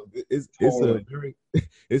mean? So it's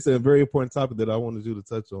a very important topic that I wanted you to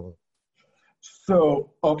touch on.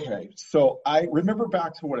 So, okay. So I remember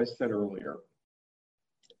back to what I said earlier.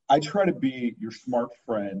 I try to be your smart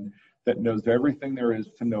friend that knows everything there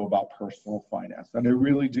is to know about personal finance. And I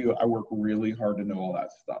really do. I work really hard to know all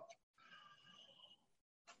that stuff.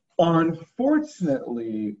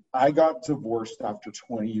 Unfortunately, I got divorced after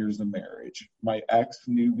 20 years of marriage. My ex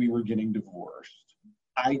knew we were getting divorced.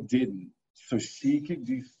 I didn't. So she could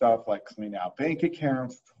do stuff like clean out bank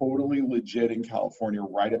accounts, totally legit in California,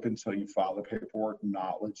 right up until you file the paperwork,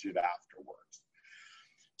 not legit afterwards.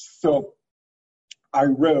 So I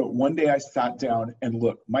wrote, one day I sat down and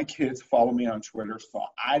look, my kids follow me on Twitter, so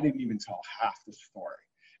I didn't even tell half the story.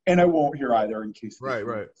 And I won't here either in case. Right.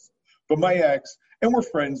 But my ex, and we're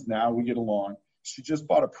friends now, we get along. She just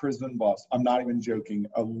bought a prison bus. I'm not even joking.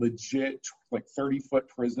 A legit like 30-foot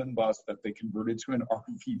prison bus that they converted to an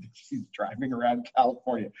RV that she's driving around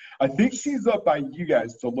California. I think she's up by you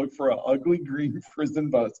guys to look for an ugly green prison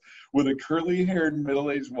bus with a curly-haired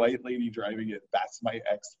middle-aged white lady driving it. That's my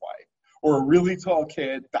ex-wife. Or a really tall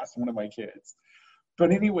kid, that's one of my kids.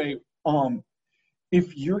 But anyway,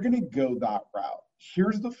 if you're going to go that route,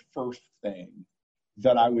 here's the first thing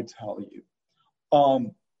that I would tell you.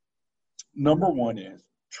 Number one is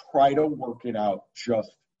try to work it out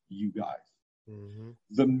just you guys.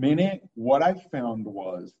 Mm-hmm. What I found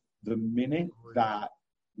was the minute that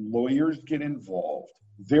lawyers get involved,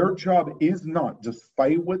 their job is not,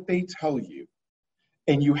 despite what they tell you,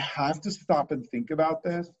 and you have to stop and think about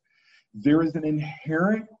this, there is an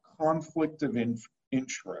inherent conflict of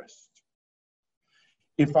interest.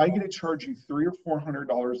 If I get to charge you $300 or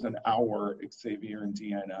 $400 an hour, Xavier and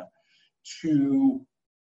Deanna, to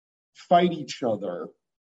fight each other,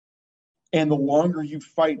 and the longer you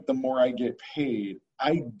fight, the more I get paid,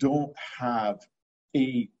 I don't have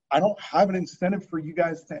an incentive for you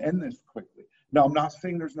guys to end this quickly. Now, I'm not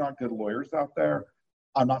saying there's not good lawyers out there.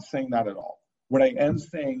 I'm not saying that at all. What I am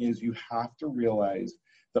saying is you have to realize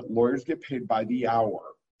that lawyers get paid by the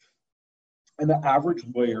hour. And the average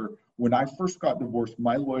lawyer, when I first got divorced,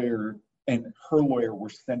 my lawyer and her lawyer were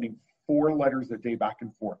sending 4 letters a day back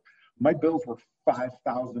and forth. My bills were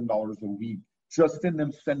 $5,000 a week just in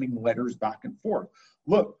them sending letters back and forth.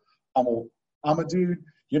 Look, I'm a dude,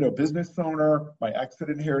 business owner. My ex had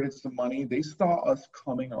inherited some money. They saw us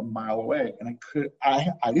coming a mile away, and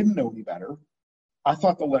I didn't know any better. I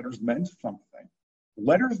thought the letters meant something.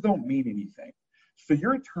 Letters don't mean anything. So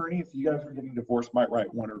your attorney, if you guys are getting divorced, might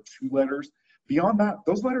write 1 or 2 letters. Beyond that,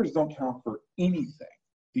 those letters don't count for anything.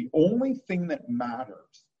 The only thing that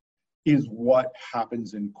matters is what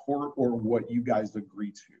happens in court or what you guys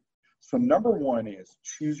agree to. So number one is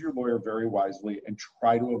choose your lawyer very wisely and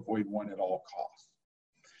try to avoid one at all costs.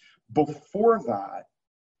 Before that,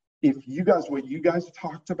 what you guys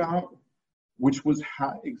talked about, which was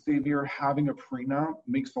Xavier having a prenup,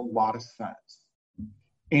 makes a lot of sense.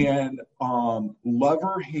 And love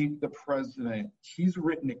or hate the president, he's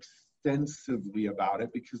written extensively about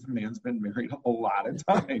it because the man's been married a lot of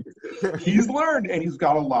times. He's learned, and he's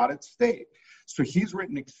got a lot at stake. So he's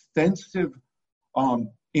written extensively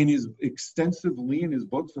in his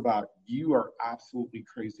books about you are absolutely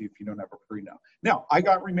crazy if you don't have a prenup. Now, I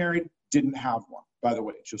got remarried, didn't have one, by the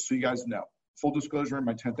way, just so you guys know. Full disclosure,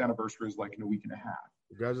 my 10th anniversary is like in a week and a half.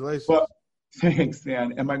 Congratulations. But thanks,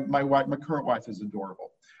 man. And my current wife is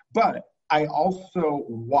adorable. But I also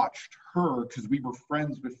watched her, because we were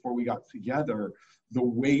friends before we got together, the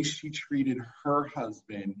way she treated her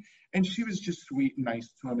husband. And she was just sweet and nice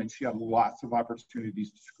to him, and she had lots of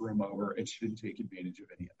opportunities to screw him over, and she didn't take advantage of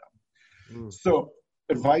any of them. So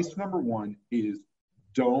advice number one is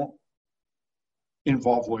don't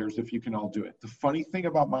involve lawyers if you can all do it. The funny thing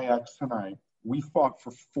about my ex and I, we fought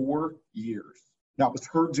for 4 years. That was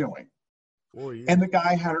her doing. 4 years. And the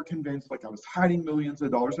guy had her convinced like I was hiding millions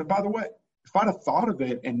of dollars. And by the way, if I'd have thought of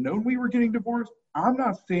it and known we were getting divorced, I'm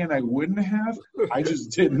not saying I wouldn't have. I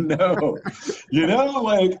just didn't know.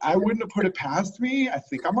 Like I wouldn't have put it past me. I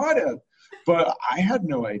think I might have, but I had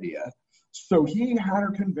no idea. So he had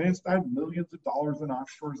her convinced I had millions of dollars in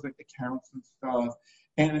offshore accounts and stuff.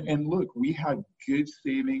 And look, we had good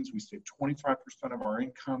savings. We saved 25% of our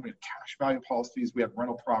income. We had cash value policies. We had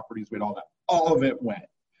rental properties. We had all that. All of it went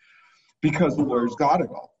because the lawyers got it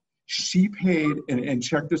all. She paid, and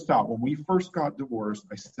check this out. When we first got divorced,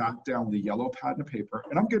 I sat down with a yellow pad and a paper,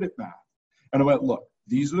 and I'm good at math. And I went, look,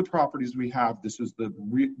 these are the properties we have. This is the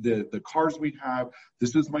cars we have.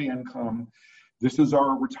 This is my income. This is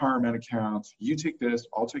our retirement accounts. You take this,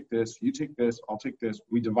 I'll take this. You take this, I'll take this.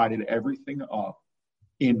 We divided everything up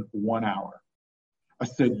in 1 hour. I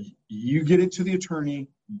said, you get it to the attorney,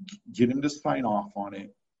 get him to sign off on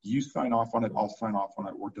it. You sign off on it, I'll sign off on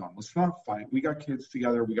it, we're done. Let's not fight. We got kids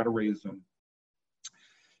together, we got to raise them.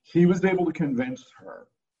 He was able to convince her,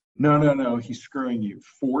 no, he's screwing you.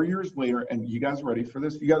 4 years later, and you guys ready for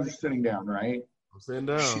this? You guys are sitting down, right? I'm sitting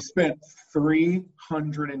down. She spent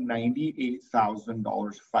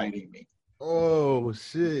 $398,000 fighting me. Oh,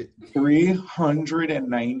 shit.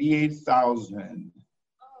 $398,000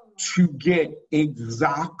 to get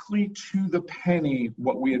exactly to the penny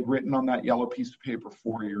what we had written on that yellow piece of paper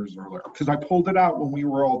 4 years earlier. Because I pulled it out when we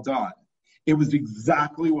were all done. It was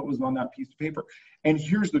exactly what was on that piece of paper. And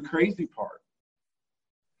here's the crazy part.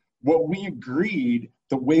 What we agreed,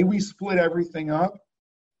 the way we split everything up,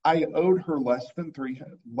 I owed her less than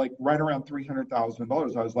right around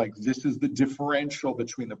 $300,000. I was like, this is the differential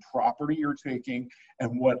between the property you're taking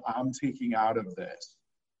and what I'm taking out of this.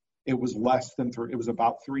 It was less than it was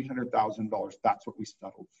about $300,000. That's what we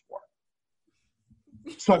settled for.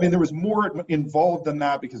 So, I mean, there was more involved than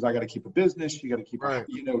that because I got to keep a business. You got to keep, right.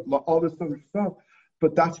 All this other stuff.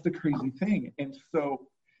 But that's the crazy thing. And so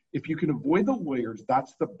if you can avoid the lawyers,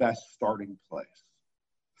 that's the best starting place.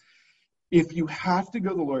 If you have to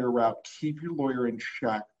go the lawyer route, keep your lawyer in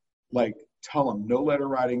check. Like, tell them no letter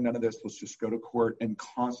writing, none of this. Let's just go to court and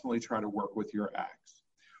constantly try to work with your ex.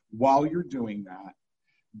 While you're doing that,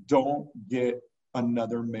 don't get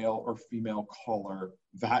another male or female caller.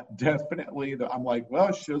 That definitely, I'm like,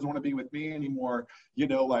 well, she doesn't want to be with me anymore.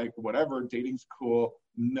 Whatever, dating's cool.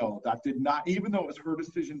 No, that did not, even though it was her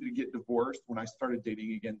decision to get divorced when I started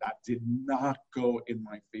dating again, that did not go in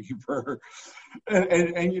my favor.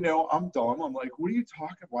 And I'm dumb. I'm like, what are you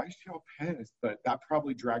talking? Why is she all pissed? But that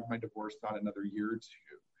probably dragged my divorce out another year or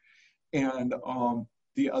two. And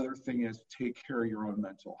the other thing is take care of your own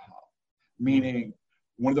mental health. Meaning,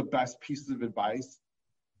 one of the best pieces of advice,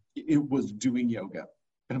 it was doing yoga.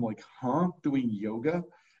 And I'm like, doing yoga?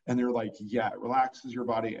 And they're like, yeah, it relaxes your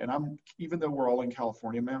body. And even though we're all in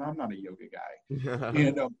California, man, I'm not a yoga guy.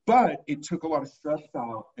 But it took a lot of stress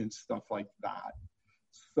out and stuff like that.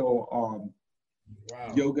 So wow.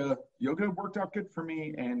 Yoga worked out good for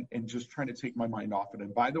me and just trying to take my mind off it.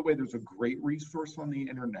 And by the way, there's a great resource on the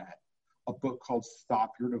internet, a book called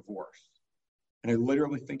Stop Your Divorce. And I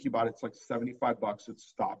literally think about it, it's like $75.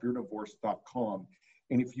 It's stopyourdivorce.com.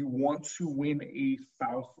 And if you want to win a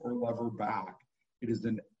spouse or lover back, it is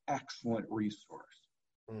an excellent resource.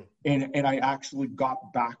 And I actually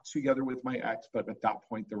got back together with my ex, but at that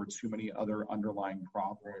point there were too many other underlying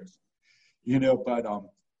problems. But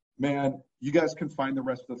man, you guys can find the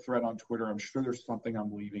rest of the thread on Twitter. I'm sure there's something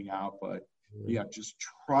I'm leaving out, but yeah, just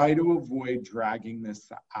try to avoid dragging this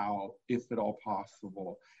out if at all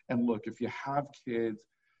possible. And look, if you have kids,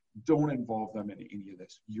 don't involve them in any of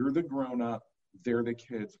this. You're the grown-up, they're the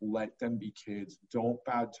kids. Let them be kids. Don't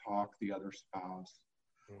bad talk the other spouse,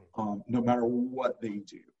 no matter what they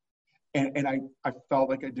do. And I felt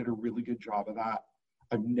like I did a really good job of that.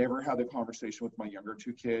 I've never had the conversation with my younger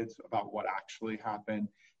two kids about what actually happened.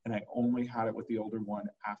 And I only had it with the older one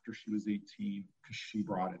after she was 18 because she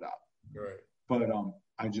brought it up. Right. But I'm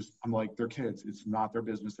like, they're kids. It's not their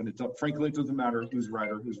business. And frankly, it doesn't matter who's right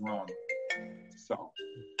or who's wrong. So.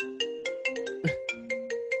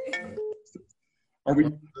 Are we?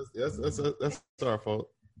 That's our fault.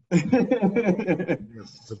 But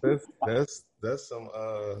that's some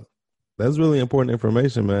that's really important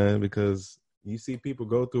information, man, because You see people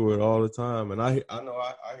go through it all the time, and I know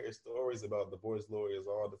I hear stories about divorce lawyers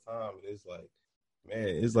all the time, and it's like, man,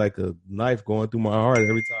 it's like a knife going through my heart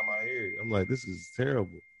every time I hear it. I'm like, this is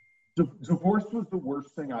terrible. Divorce was the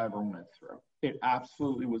worst thing I ever went through. It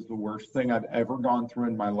absolutely was the worst thing I've ever gone through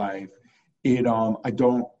in my life.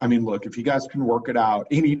 Look, if you guys can work it out,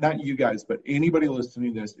 not you guys, but anybody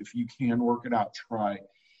listening to this, if you can work it out, try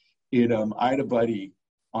it. I had a buddy,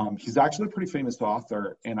 he's actually a pretty famous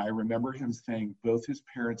author, and I remember him saying both his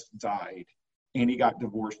parents died and he got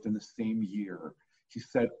divorced in the same year. He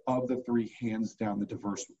said of the three, hands down, the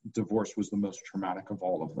divorce was the most traumatic of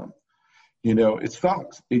all of them. It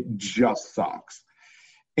sucks. It just sucks.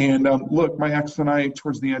 And look, my ex and I,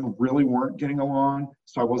 towards the end, really weren't getting along.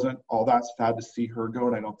 So I wasn't all that sad to see her go.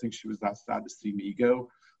 And I don't think she was that sad to see me go.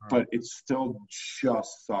 But it still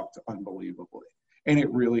just sucked unbelievably. And it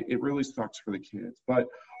really sucks for the kids. But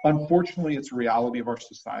unfortunately, it's a reality of our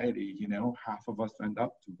society. Half of us end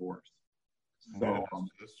up divorced. So yeah,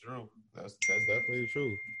 that's true. That's definitely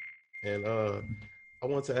true. And I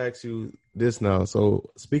want to ask you this now. So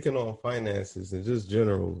speaking on finances and just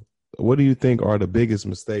general, what do you think are the biggest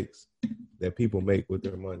mistakes that people make with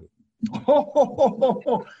their money?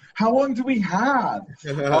 How long do we have?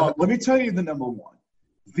 Let me tell you the number one.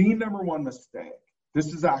 The number one mistake.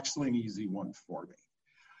 This is actually an easy one for me.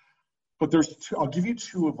 But there's two, I'll give you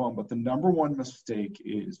two of them, but the number one mistake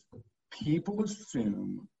is people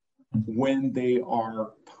assume when they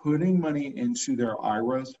are putting money into their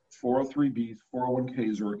IRAs, 403Bs,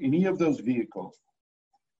 401Ks, or any of those vehicles,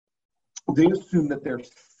 they assume that they're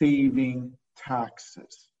saving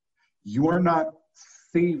taxes. You are not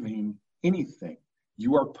saving anything.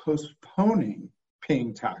 You are postponing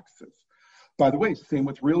paying taxes. By the way, same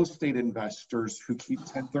with real estate investors who keep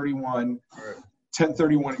 1031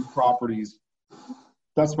 properties.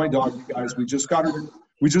 That's my dog, you guys. We just got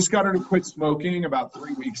her to quit smoking about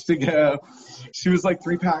 3 weeks ago. She was like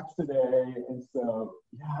 3 packs a day. And so,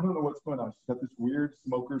 I don't know what's going on. She's got this weird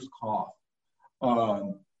smoker's cough.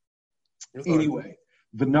 Anyway,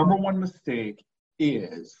 the number one mistake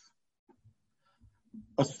is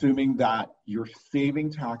assuming that you're saving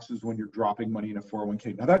taxes when you're dropping money in a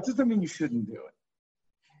 401k. Now, that doesn't mean you shouldn't do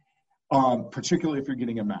it, particularly if you're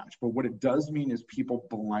getting a match. But what it does mean is people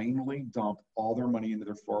blindly dump all their money into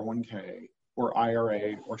their 401k or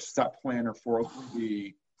IRA or SEP plan or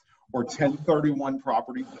 403B or 1031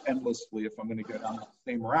 properties endlessly, if I'm going to go down the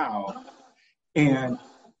same route. And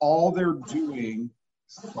all they're doing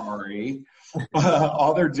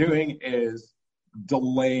is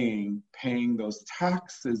delaying paying those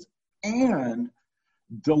taxes and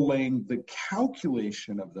delaying the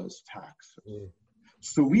calculation of those taxes.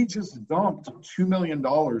 So we just dumped $2 million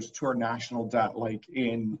to our national debt like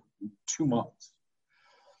in 2 months.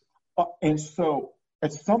 And so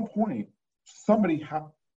at some point, somebody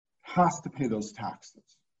has to pay those taxes.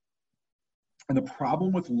 And the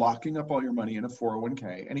problem with locking up all your money in a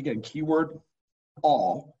 401k, and again, keyword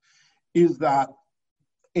all, is that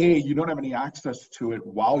A, you don't have any access to it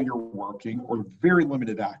while you're working or very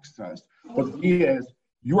limited access. But B is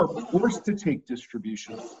you are forced to take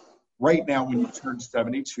distributions right now when you turn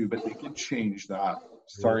 72, but they can change that.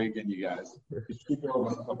 Sorry again, you guys. Just keep it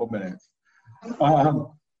over a couple minutes.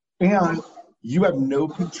 And you have no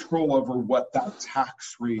control over what that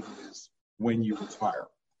tax rate is when you retire.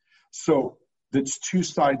 So that's two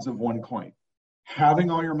sides of one coin.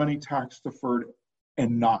 Having all your money tax deferred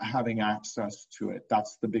and not having access to it.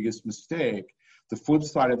 That's the biggest mistake. The flip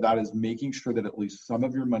side of that is making sure that at least some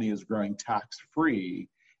of your money is growing tax-free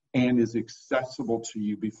and is accessible to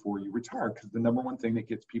you before you retire. Because the number one thing that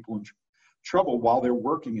gets people in trouble while they're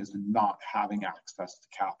working is not having access to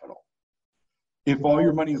capital. If all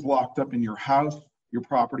your money is locked up in your house, your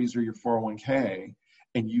properties, or your 401k,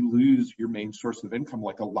 and you lose your main source of income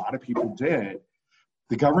like a lot of people did,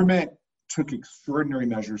 the government took extraordinary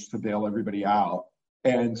measures to bail everybody out.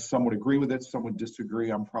 And some would agree with it, some would disagree.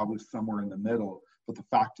 I'm probably somewhere in the middle. But the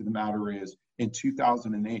fact of the matter is, in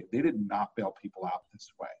 2008, they did not bail people out this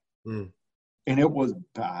way. And it was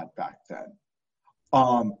bad back then.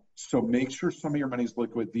 So make sure some of your money is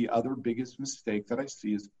liquid. The other biggest mistake that I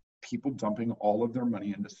see is people dumping all of their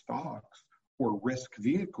money into stocks or risk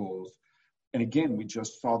vehicles. And again, we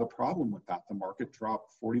just saw the problem with that. The market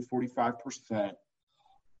dropped 40, 45%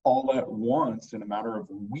 all at once in a matter of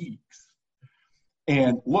weeks.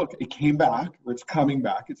 And look, it came back, or it's coming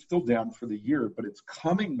back. It's still down for the year, but it's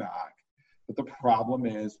coming back. But the problem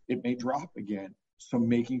is it may drop again. So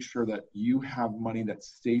making sure that you have money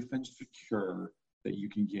that's safe and secure that you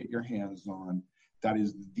can get your hands on, that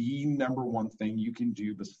is the number one thing you can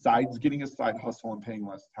do besides getting a side hustle and paying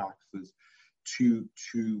less taxes to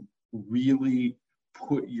really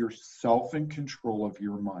put yourself in control of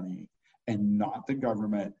your money and not the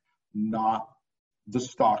government, not the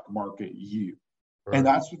stock market, you. Right. And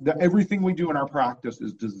that's everything we do in our practice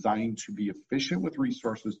is designed to be efficient with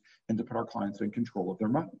resources and to put our clients in control of their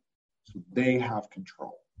money. So they have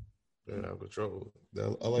control. They have control.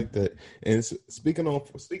 I like that. And speaking on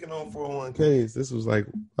 401ks, this was like,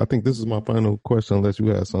 I think this is my final question unless you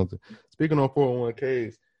have something. Speaking on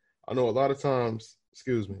 401ks, I know a lot of times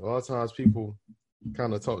people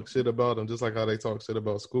kind of talk shit about them, just like how they talk shit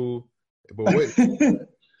about school. But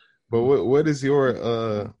what is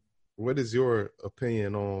your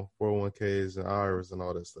opinion on 401ks and IRAs and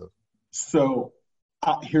all that stuff? So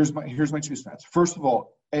here's my 2 cents. First of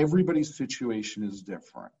all, everybody's situation is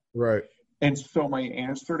different. Right. And so my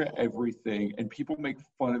answer to everything, and people make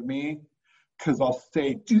fun of me because I'll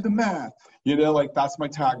say, do the math. Like that's my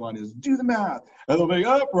tagline is do the math. And they'll be,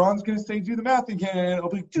 oh, Ron's going to say do the math again. I'll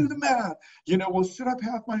be, do the math. Well, should I pay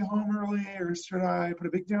off my home early or should I put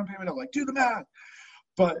a big down payment? I'm like, do the math.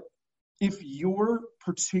 But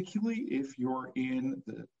particularly if you're in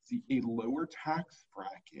a lower tax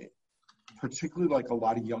bracket, particularly like a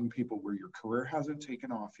lot of young people where your career hasn't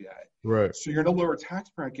taken off yet. Right. So you're in a lower tax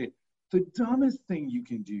bracket. The dumbest thing you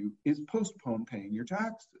can do is postpone paying your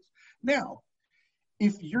taxes. Now,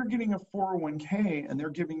 if you're getting a 401k and they're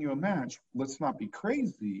giving you a match, let's not be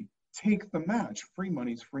crazy. Take the match. Free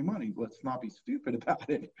money's free money. Let's not be stupid about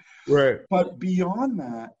it. Right. But beyond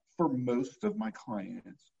that, for most of my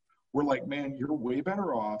clients, we're like, man, you're way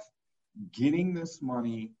better off getting this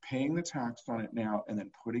money, paying the tax on it now, and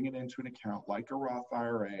then putting it into an account like a Roth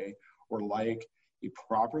IRA or like a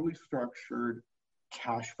properly structured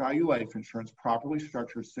cash value life insurance. Properly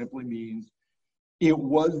structured simply means it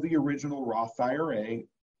was the original Roth IRA.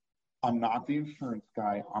 I'm not the insurance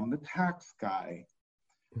guy. I'm the tax guy.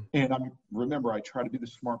 And remember, I try to be the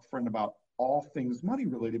smart friend about all things money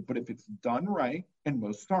related, but if it's done right, and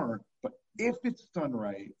most aren't, but if it's done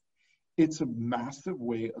right, it's a massive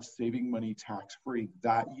way of saving money tax-free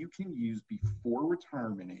that you can use before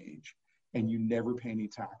retirement age, and you never pay any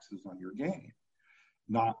taxes on your gain.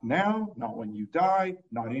 Not now, not when you die,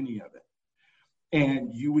 not any of it.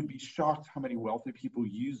 And you would be shocked how many wealthy people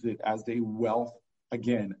use it as a wealth,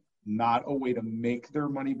 again, not a way to make their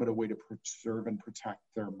money, but a way to preserve and protect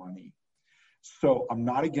their money. So I'm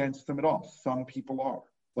not against them at all. Some people are.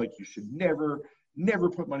 Like, you should never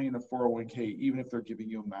put money in a 401k, even if they're giving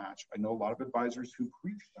you a match. I know a lot of advisors who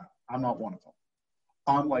preach that. I'm not one of them.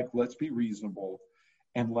 I'm like, let's be reasonable.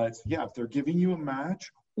 And if they're giving you a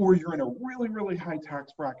match, or you're in a really, really high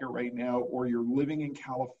tax bracket right now, or you're living in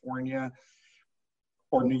California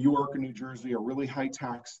or New York or New Jersey, a really high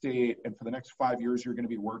tax state, and for the next 5 years, you're going to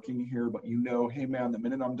be working here, but hey man, the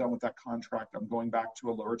minute I'm done with that contract, I'm going back to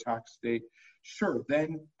a lower tax state. Sure,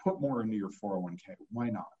 then put more into your 401k. Why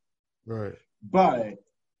not? Right. But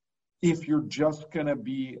if you're just going to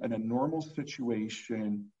be in a normal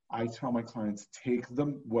situation, I tell my clients, take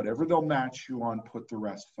them, whatever they'll match you on, put the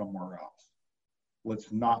rest somewhere else.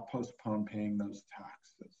 Let's not postpone paying those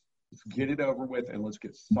taxes. Let's get it over with, and let's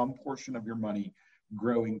get some portion of your money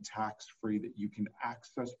growing tax-free that you can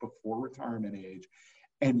access before retirement age,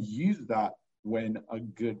 and use that when a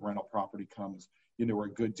good rental property comes, or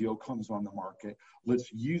a good deal comes on the market.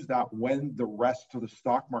 Let's use that when the rest of the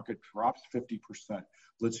stock market drops 50%.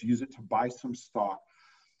 Let's use it to buy some stock.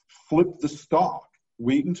 Flip the stock.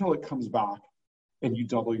 Wait until it comes back and you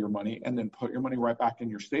double your money, and then put your money right back in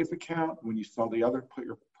your safe account. When you sell the other, put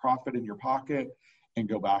your profit in your pocket and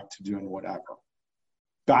go back to doing whatever.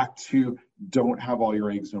 Back to don't have all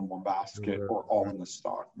your eggs in one basket or all in the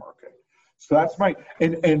stock market. So that's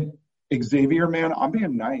and Xavier, man, I'm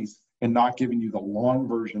being nice and not giving you the long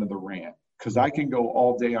version of the rant, because I can go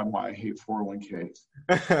all day on why I hate 401ks.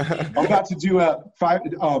 I'm about to do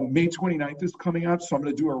May 29th is coming up, so I'm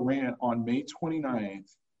going to do a rant on May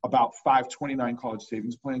 29th about 529 college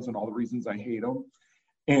savings plans and all the reasons I hate them.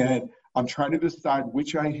 And I'm trying to decide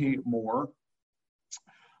which I hate more.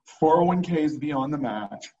 401ks beyond the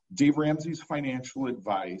match, Dave Ramsey's financial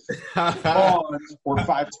advice, bonds, or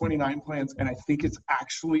 529 plans. And I think it's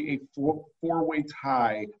actually a four-way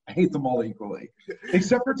tie. I hate them all equally,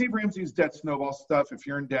 except for Dave Ramsey's debt snowball stuff. If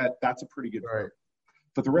you're in debt, that's a pretty good one.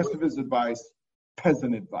 But the rest of his advice,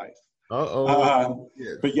 peasant advice.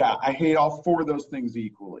 But yeah, I hate all four of those things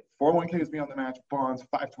equally. 401ks beyond the match, bonds,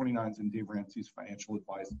 529s, and Dave Ramsey's financial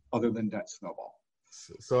advice, other than debt snowball.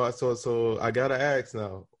 So I gotta ask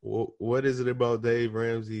now, what is it about Dave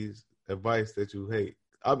Ramsey's advice that you hate?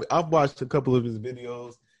 I've watched a couple of his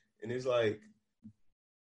videos, and it's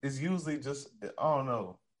usually just, I don't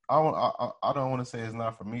know. I don't want to say it's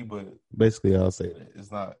not for me, but basically I'll say that it's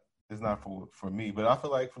it's not for me. But I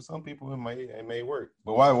feel like for some people it may work.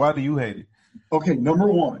 But why do you hate it? Okay,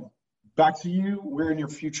 number one, back to you wearing your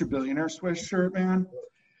future billionaire sweatshirt, man.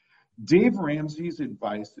 Dave Ramsey's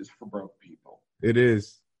advice is for broke people. It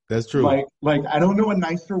is. That's true. Like I don't know a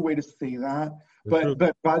nicer way to say that. But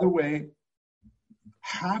by the way,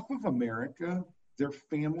 half of America, their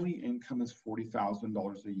family income is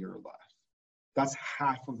 $40,000 a year or less. That's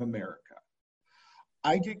half of America.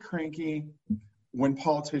 I get cranky when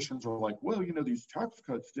politicians are like, well, you know, these tax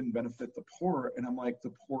cuts didn't benefit the poor. And I'm like,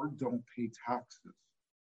 the poor don't pay taxes.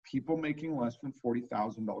 People making less than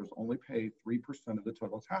 $40,000 only pay 3% of the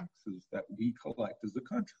total taxes that we collect as a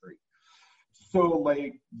country. So,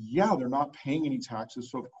 like, yeah, they're not paying any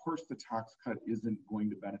taxes. So, of course, the tax cut isn't going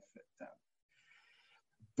to benefit them.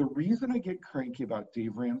 The reason I get cranky about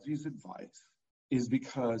Dave Ramsey's advice is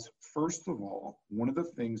because, first of all, one of the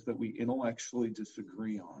things that we intellectually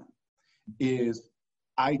disagree on is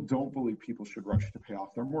I don't believe people should rush to pay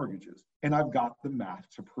off their mortgages. And I've got the math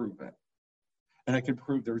to prove it. And I can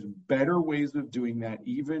prove there's better ways of doing that,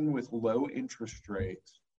 even with low interest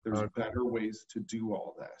rates. There's better ways to do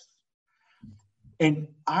all this. And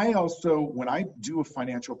I also, when I do a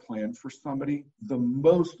financial plan for somebody, the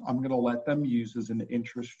most I'm going to let them use as an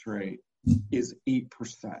interest rate is 8%.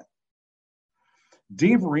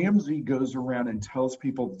 Dave Ramsey goes around and tells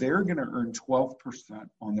people they're going to earn 12%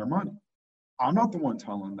 on their money. I'm not the one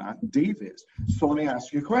telling that. Dave is. So let me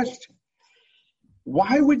ask you a question.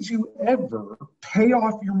 Why would you ever pay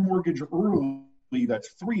off your mortgage early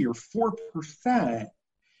that's 3 or 4%,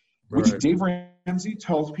 which Dave Ramsey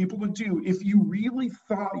tells people to do if you really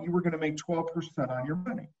thought you were going to make 12% on your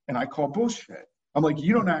money? And I call bullshit. I'm like,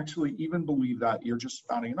 you don't actually even believe that. You're just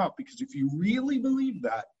spouting it up, because if you really believe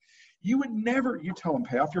that, you would never, you tell them,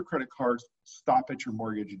 pay off your credit cards, stop at your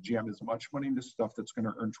mortgage, and jam as much money into stuff that's going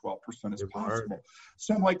to earn 12% as possible.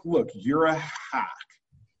 So I'm like, look, you're a hack.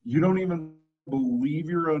 You don't even believe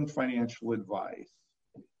your own financial advice.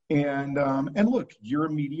 And look, you're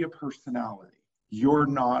a media personality. You're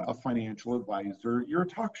not a financial advisor. You're a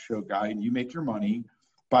talk show guy, and you make your money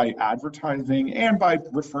by advertising and by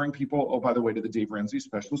referring people, oh, by the way, to the Dave Ramsey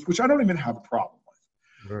specialist, which I don't even have a problem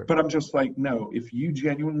with. Right. But I'm just like, no, if you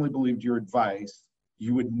genuinely believed your advice,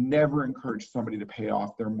 you would never encourage somebody to pay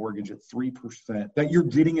off their mortgage at 3% that you're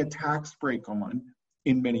getting a tax break on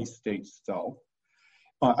in many states still.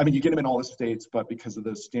 I mean, you get them in all the states, but because of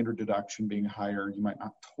the standard deduction being higher, you might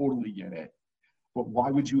not totally get it. But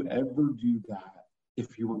why would you ever do that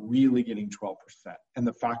if you were really getting 12%? And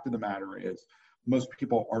the fact of the matter is, most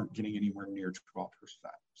people aren't getting anywhere near 12%.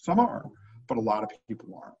 Some are, but a lot of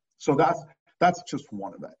people aren't. So that's just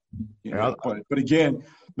one of it. You know? But again,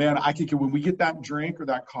 man, I think when we get that drink or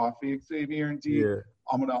that coffee, Xavier and D,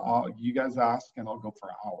 you guys ask, and I'll go for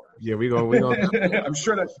hours. Yeah, we gonna. I'm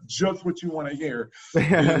sure that's just what you want to hear.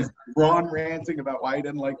 Is Ron ranting about why he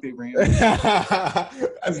didn't like Dave Ramsey.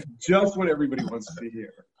 That's just what everybody wants to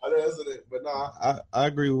hear. But no, I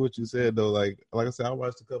agree with what you said though. Like I said, I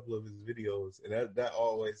watched a couple of his videos, and that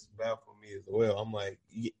always baffled me as well. I'm like,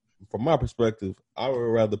 from my perspective, I would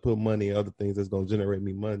rather put money in other things that's gonna generate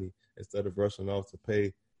me money instead of rushing off to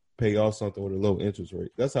pay off something with a low interest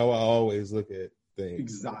rate. That's how I always look at things.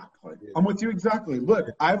 Exactly. Yeah. I'm with you exactly. Look,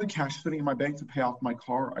 I have the cash sitting in my bank to pay off my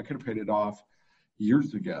car. I could have paid it off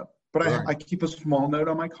years ago, but I keep a small note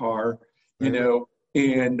on my car, you know,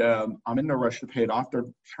 and I'm in no rush to pay it off. They're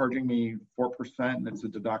charging me 4%, and it's a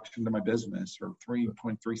deduction to my business, or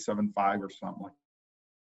 3.375 or something like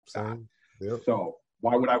that. Yep. So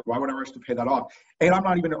why would I rush to pay that off? And I'm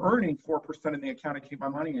not even earning 4% in the account to keep my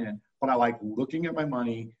money in, but I like looking at my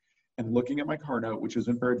money and looking at my car note, which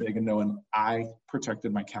isn't very big, and knowing I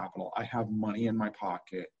protected my capital. I have money in my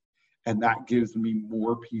pocket, and that gives me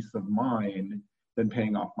more peace of mind than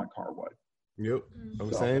paying off my car would. Yep.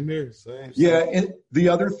 Same here. Same. Yeah, and the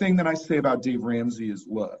other thing that I say about Dave Ramsey is,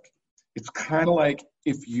 look, it's kind of like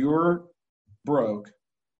if you're broke,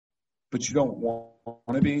 but you don't want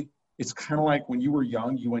to be, it's kind of like when you were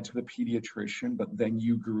young, you went to the pediatrician, but then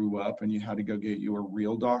you grew up and you had to go get you a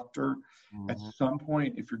real doctor. Mm-hmm. At some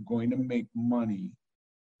point, if you're going to make money,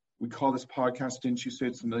 we call this podcast, didn't you say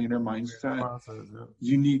it's the Millionaire Mindset?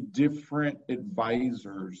 You need different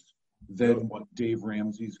advisors than what Dave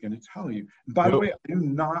Ramsey is going to tell you. And by the way, I do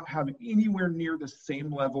not have anywhere near the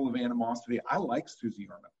same level of animosity. I like Susie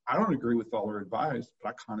Orman. I don't agree with all her advice, but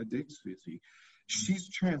I kind of dig Susie. She's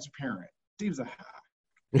transparent. Dave's a hack.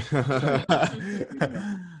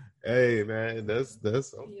 Hey man, that's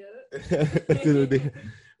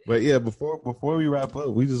But yeah, before we wrap up,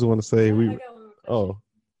 we just want to say I got one more question.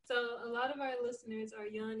 So a lot of our listeners listeners are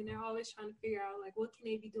young and they're always trying to figure out like what can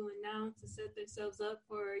they be doing now to set themselves up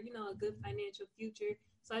for, you know, a good financial future.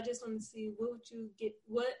 So I just want to see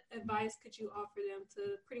what advice could you offer them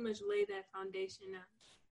to pretty much lay that foundation now?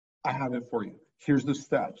 I have it for you. Here's the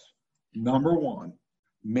steps. Number one,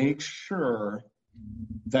 make sure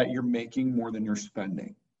that you're making more than you're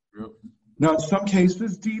spending. Yep. Now, in some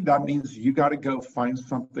cases, D, that means you got to go find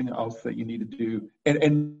something else that you need to do.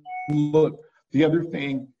 And look, the other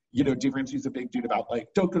thing, you know, Dave Ramsey's a big dude about like,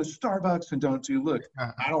 don't go to Starbucks and don't do, look,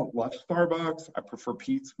 I don't love Starbucks. I prefer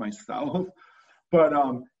Pete's myself. But,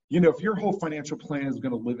 you know, if your whole financial plan is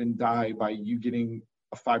going to live and die by you getting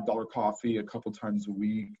a $5 coffee a couple times a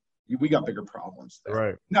week, we got bigger problems there.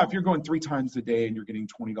 Right. Now, if you're going 3 times a day and you're getting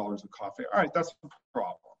 $20 of coffee, all right, that's a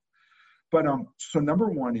problem. But so number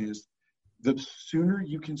one is the sooner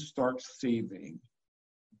you can start saving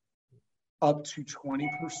up to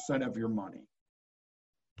 20% of your money,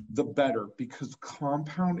 the better, because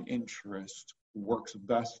compound interest works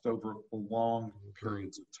best over long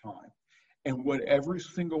periods of time. And what every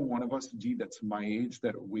single one of us do that's my age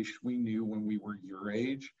that wish we knew when we were your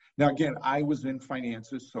age. Now, again, I was in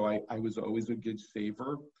finances, so I was always a good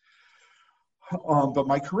saver. But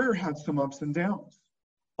my career had some ups and downs.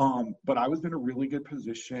 But I was in a really good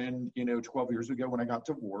position, you know, 12 years ago when I got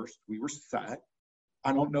divorced. We were set.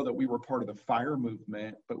 I don't know that we were part of the FIRE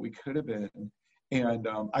movement, but we could have been. And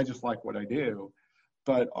I just like what I do.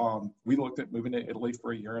 But we looked at moving to Italy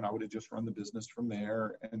for a year, and I would have just run the business from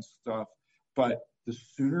there and stuff. But the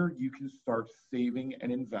sooner you can start saving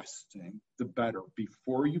and investing, the better.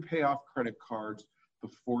 Before you pay off credit cards,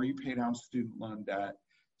 before you pay down student loan debt,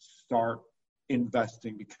 start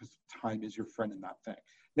investing, because time is your friend in that thing.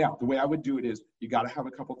 Now, the way I would do it is you got to have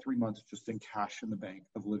a couple, 3 months just in cash in the bank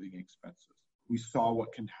of living expenses. We saw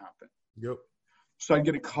what can happen. Yep. So I'd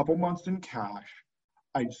get a couple months in cash.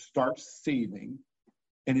 I'd start saving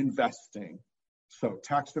and investing. So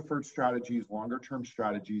tax-deferred strategies, longer-term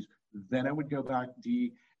strategies. Then I would go back,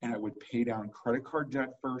 D, and I would pay down credit card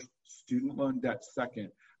debt first, student loan debt second.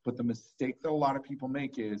 But the mistake that a lot of people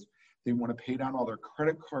make is they want to pay down all their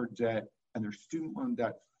credit card debt and their student loan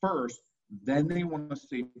debt first, then they want to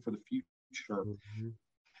save for the future. Mm-hmm.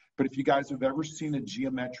 But if you guys have ever seen a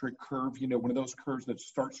geometric curve, you know, one of those curves that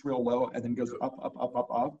starts real low and then goes up, up, up, up,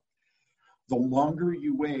 up, the longer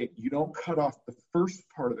you wait, you don't cut off the first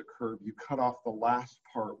part of the curve, you cut off the last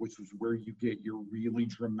part, which is where you get your really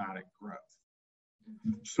dramatic growth.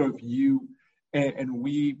 Mm-hmm. So if you, and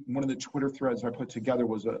we, one of the Twitter threads I put together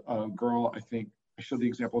was a girl, I think, I showed the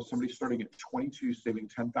example of somebody starting at 22, saving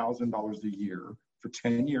 $10,000 a year for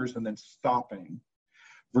 10 years and then stopping,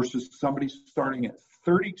 versus somebody starting at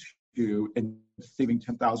 32 and saving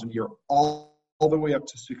 $10,000 a year all the way up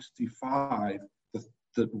to 65.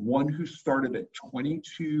 The one who started at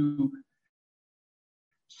 22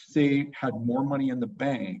 had more money in the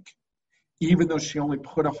bank, even though she only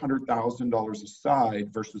put $100,000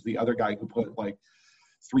 aside, versus the other guy who put like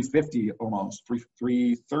 350, almost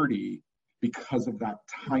 330, because of that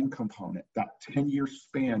time component. That 10-year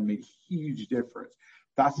span made a huge difference.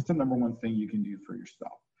 That's the number one thing you can do for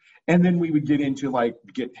yourself. And then we would get into like,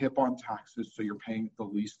 get hip on taxes, so you're paying the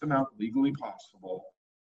least amount legally possible.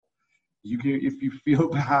 You can, if you feel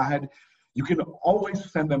bad, you can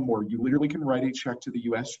always send them more. You literally can write a check to the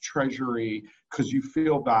U.S. Treasury because you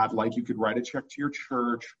feel bad, like you could write a check to your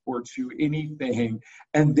church or to anything,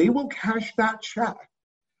 and they will cash that check.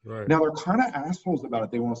 Right. Now, they're kind of assholes about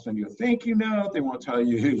it. They won't send you a thank you note. They won't tell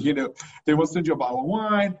you, you know, they won't send you a bottle of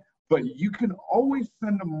wine, but you can always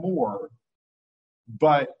send them more,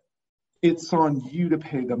 but it's on you to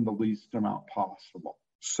pay them the least amount possible.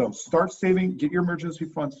 So start saving, get your emergency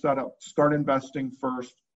fund set up, start investing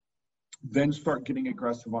first, then start getting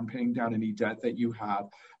aggressive on paying down any debt that you have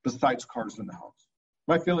besides cars and the house.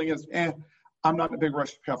 My feeling is, I'm not in a big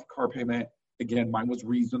rush to pay off a car payment. Again, mine was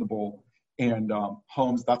reasonable. And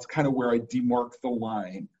homes, that's kind of where I demark the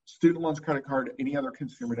line. Student loans, credit card, any other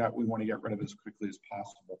consumer debt, we want to get rid of as quickly as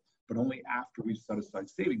possible, but only after we set aside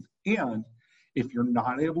savings. And if you're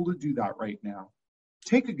not able to do that right now,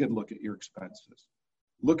 take a good look at your expenses.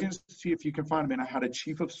 Look and see if you can find them. And I had a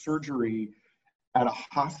chief of surgery at a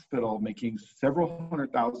hospital making several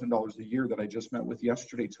 $100,000 a year that I just met with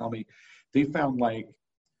yesterday tell me they found like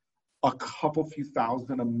a couple few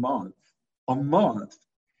thousand a month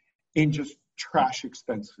in just trash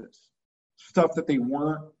expenses, stuff that they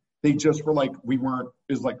just were like,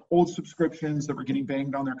 is like old subscriptions that were getting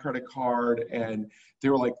banged on their credit card. And they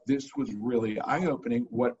were like, this was really eye-opening.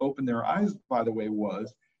 What opened their eyes, by the way,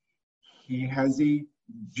 was he has a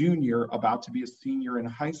junior about to be a senior in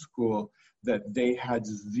high school that they had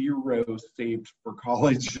zero saved for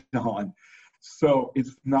college on. So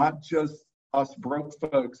it's not just us broke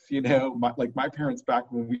folks, you know, my parents back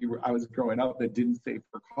when I was growing up that didn't save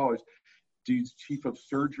for college. Dude's chief of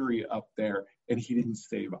surgery up there, and he didn't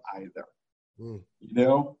save either. You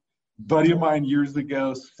know, buddy of mine years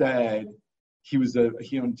ago said he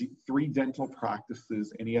owned 3 dental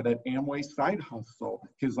practices, and he had an Amway side hustle.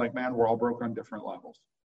 He was like, man, we're all broke on different levels.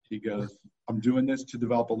 He goes, I'm doing this to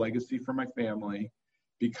develop a legacy for my family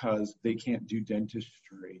because they can't do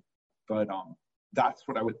dentistry. But that's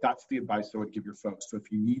the advice I would give your folks. So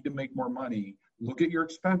if you need to make more money, look at your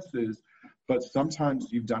expenses, but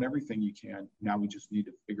sometimes you've done everything you can. Now we just need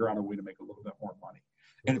to figure out a way to make a little bit more money.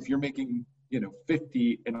 And if you're making,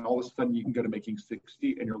 50 and all of a sudden you can go to making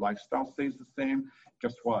 60 and your lifestyle stays the same,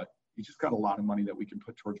 guess what? You just got a lot of money that we can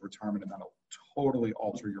put towards retirement, and that'll totally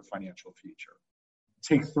alter your financial future.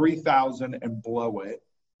 Take 3,000 and blow it,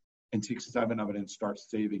 and take 7 of it and start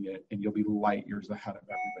saving it, and you'll be light years ahead of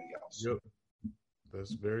everybody else. Yep.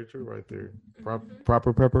 That's very true right there.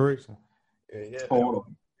 Proper preparation. And Totally.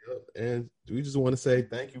 And we just want to say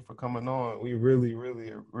thank you for coming on. We really,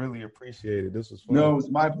 really, really appreciate it. This was fun. No,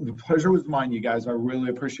 the pleasure was mine, you guys. I really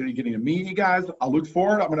appreciated getting to meet you guys. I look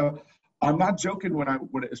forward. I'm not joking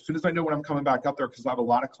as soon as I know when I'm coming back up there, because I have a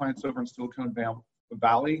lot of clients over in Silicon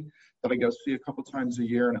Valley that I go see a couple times a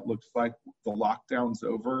year, and it looks like the lockdown's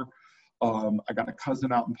over. I got a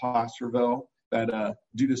cousin out in Placerville that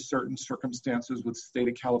due to certain circumstances with the state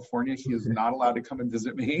of California, he is not allowed to come and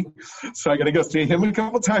visit me. So I got to go see him a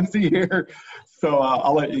couple times a year. So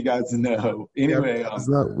I'll let you guys know. Anyway.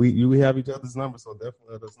 We have each other's number, so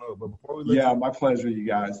definitely let us know. But before we my pleasure, you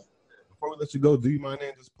guys. Before we let you go, do you mind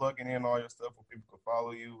just plugging in all your stuff where people can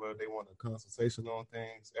follow you, where they want a consultation on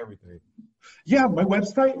things, everything? Yeah, my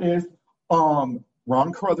website is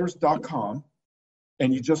roncarruthers.com.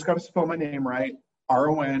 And you just got to spell my name right,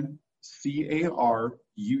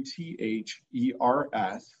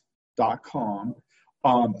 RONCARUTHERS.com.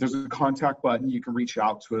 There's a contact button. You can reach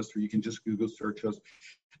out to us, or you can just Google search us.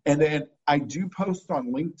 And then I do post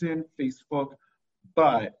on LinkedIn, Facebook,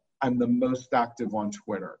 but I'm the most active on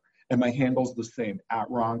Twitter. And my handle's the same,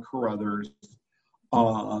 @RonCarruthers.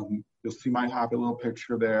 You'll see my happy little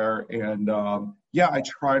picture there. And I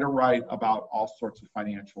try to write about all sorts of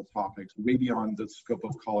financial topics, way beyond the scope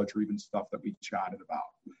of college or even stuff that we chatted about.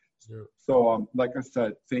 Sure. So like I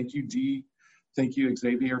said, thank you, Dee. Thank you,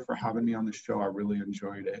 Xavier, for having me on the show. I really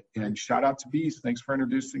enjoyed it. And shout out to Bees. Thanks for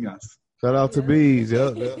introducing us. Shout out to Bees. Yeah.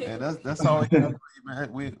 And that's all we have,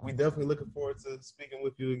 man. We definitely looking forward to speaking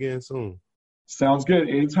with you again soon. Sounds good.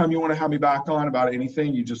 Anytime you want to have me back on about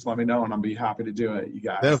anything, you just let me know, and I'll be happy to do it, you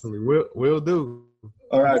guys. Definitely. We'll do.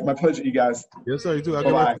 All right. My pleasure, you guys. Yes, sir. You too.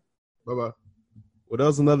 Bye-bye. Bye-bye. Well, that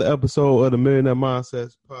was another episode of the Millionaire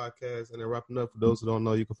Mindsets podcast. And then wrapping up, for those who don't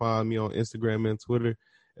know, you can find me on Instagram and Twitter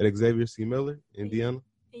at Xavier C. Miller. And Deanna?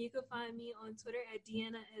 And you can find me on Twitter at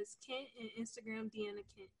Deanna S. Kent and Instagram Deanna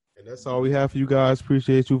Kent. And that's all we have for you guys.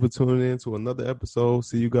 Appreciate you for tuning in to another episode.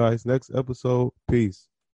 See you guys next episode. Peace.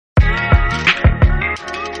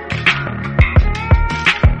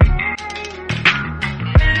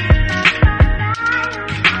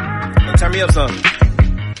 Turn me up some.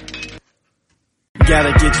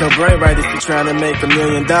 Gotta get your brain right if you're trying to make $1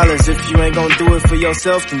 million. If you ain't gonna do it for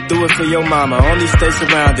yourself, then do it for your mama. Only stay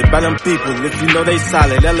surrounded by them people if you know they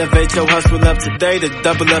solid. Elevate your hustle up today to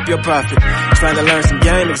double up your profit. Trying to learn some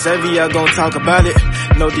game, Xavier gonna talk about it.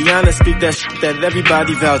 No Deanna, speak that shit that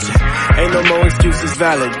everybody vouching. Ain't no more excuses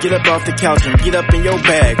valid. Get up off the couch and get up in your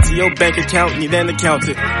bag. To your bank account, need an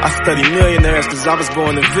accountant. I study millionaires cause I was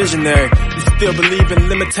born a visionary. You still believe in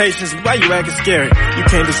limitations, why you acting scary? You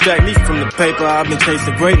can't distract me from the paper, I've been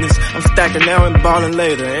chasing greatness. I'm stacking now and balling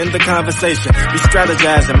later. In the conversation, we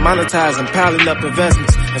strategizing, monetizing, piling up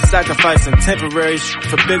investments, and sacrificing temporary shit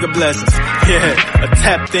for bigger blessings. Yeah, a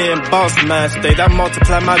tapped in boss mind state. I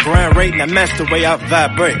multiply my grind rate and I match the way I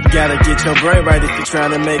vibrate. Gotta get your brain right if you're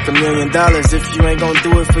trying to make $1 million. If you ain't gonna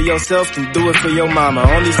do it for yourself, then do it for your mama.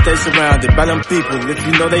 Only stay surrounded by them people if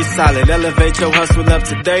you know they solid. Elevate your hustle up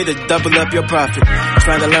today to double up your profit.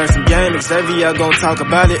 Trying to learn some game, Xavier gonna talk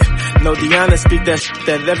about it. No Deanna, speak that shit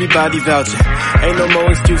that everybody vouching. Ain't no more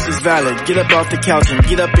excuses valid. Get up off the couch and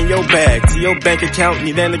get up in your bag. To your bank account,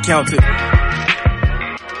 need an accountant.